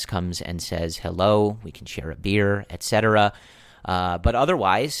podcast comes and says hello. We can share a beer, etc. But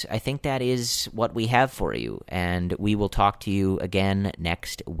otherwise, I think that is what we have for you. And we will talk to you again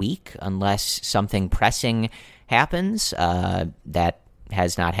next week, unless something pressing happens. That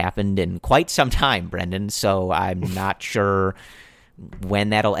has not happened in quite some time, Brendan. So I'm not sure when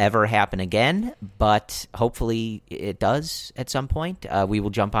that'll ever happen again, but hopefully it does at some point. We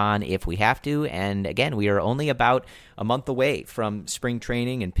will jump on if we have to. And again, we are only about a month away from spring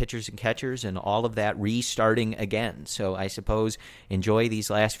training and pitchers and catchers and all of that restarting again. So I suppose enjoy these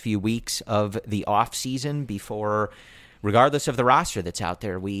last few weeks of the off season before, regardless of the roster that's out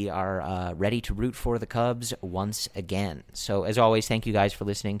there, we are ready to root for the Cubs once again. So as always, thank you guys for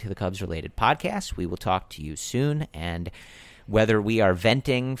listening to the Cubs Related Podcast. We will talk to you soon. And whether we are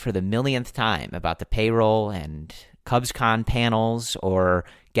venting for the millionth time about the payroll and CubsCon panels or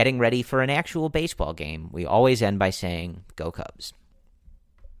getting ready for an actual baseball game, we always end by saying, go Cubs.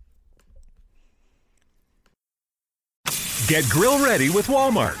 Get grill ready with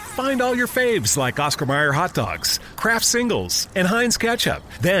Walmart. Find all your faves like Oscar Mayer hot dogs, Kraft singles, and Heinz ketchup.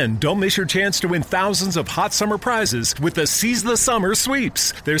 Then don't miss your chance to win thousands of hot summer prizes with the Seize the Summer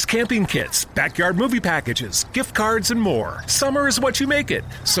sweeps. There's camping kits, backyard movie packages, gift cards, and more. Summer is what you make it.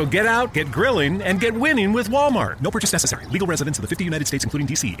 So get out, get grilling, and get winning with Walmart. No purchase necessary. Legal residents of the 50 United States, including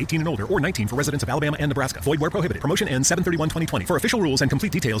D.C., 18 and older, or 19 for residents of Alabama and Nebraska. Void where prohibited. Promotion ends 7/31/2020. For official rules and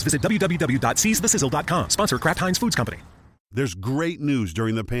complete details, visit www.seizethesizzle.com. Sponsor Kraft Heinz Foods Company. There's great news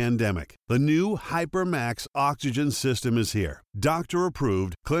during the pandemic. The new HyperMax oxygen system is here.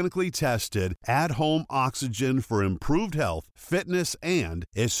 Doctor-approved, clinically tested, at-home oxygen for improved health, fitness, and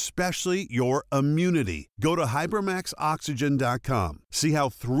especially your immunity. Go to hypermaxoxygen.com. See how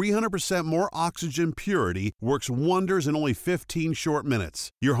 300% more oxygen purity works wonders in only 15 short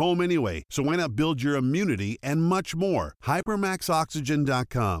minutes. You're home anyway, so why not build your immunity and much more?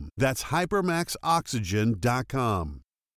 Hypermaxoxygen.com. That's hypermaxoxygen.com.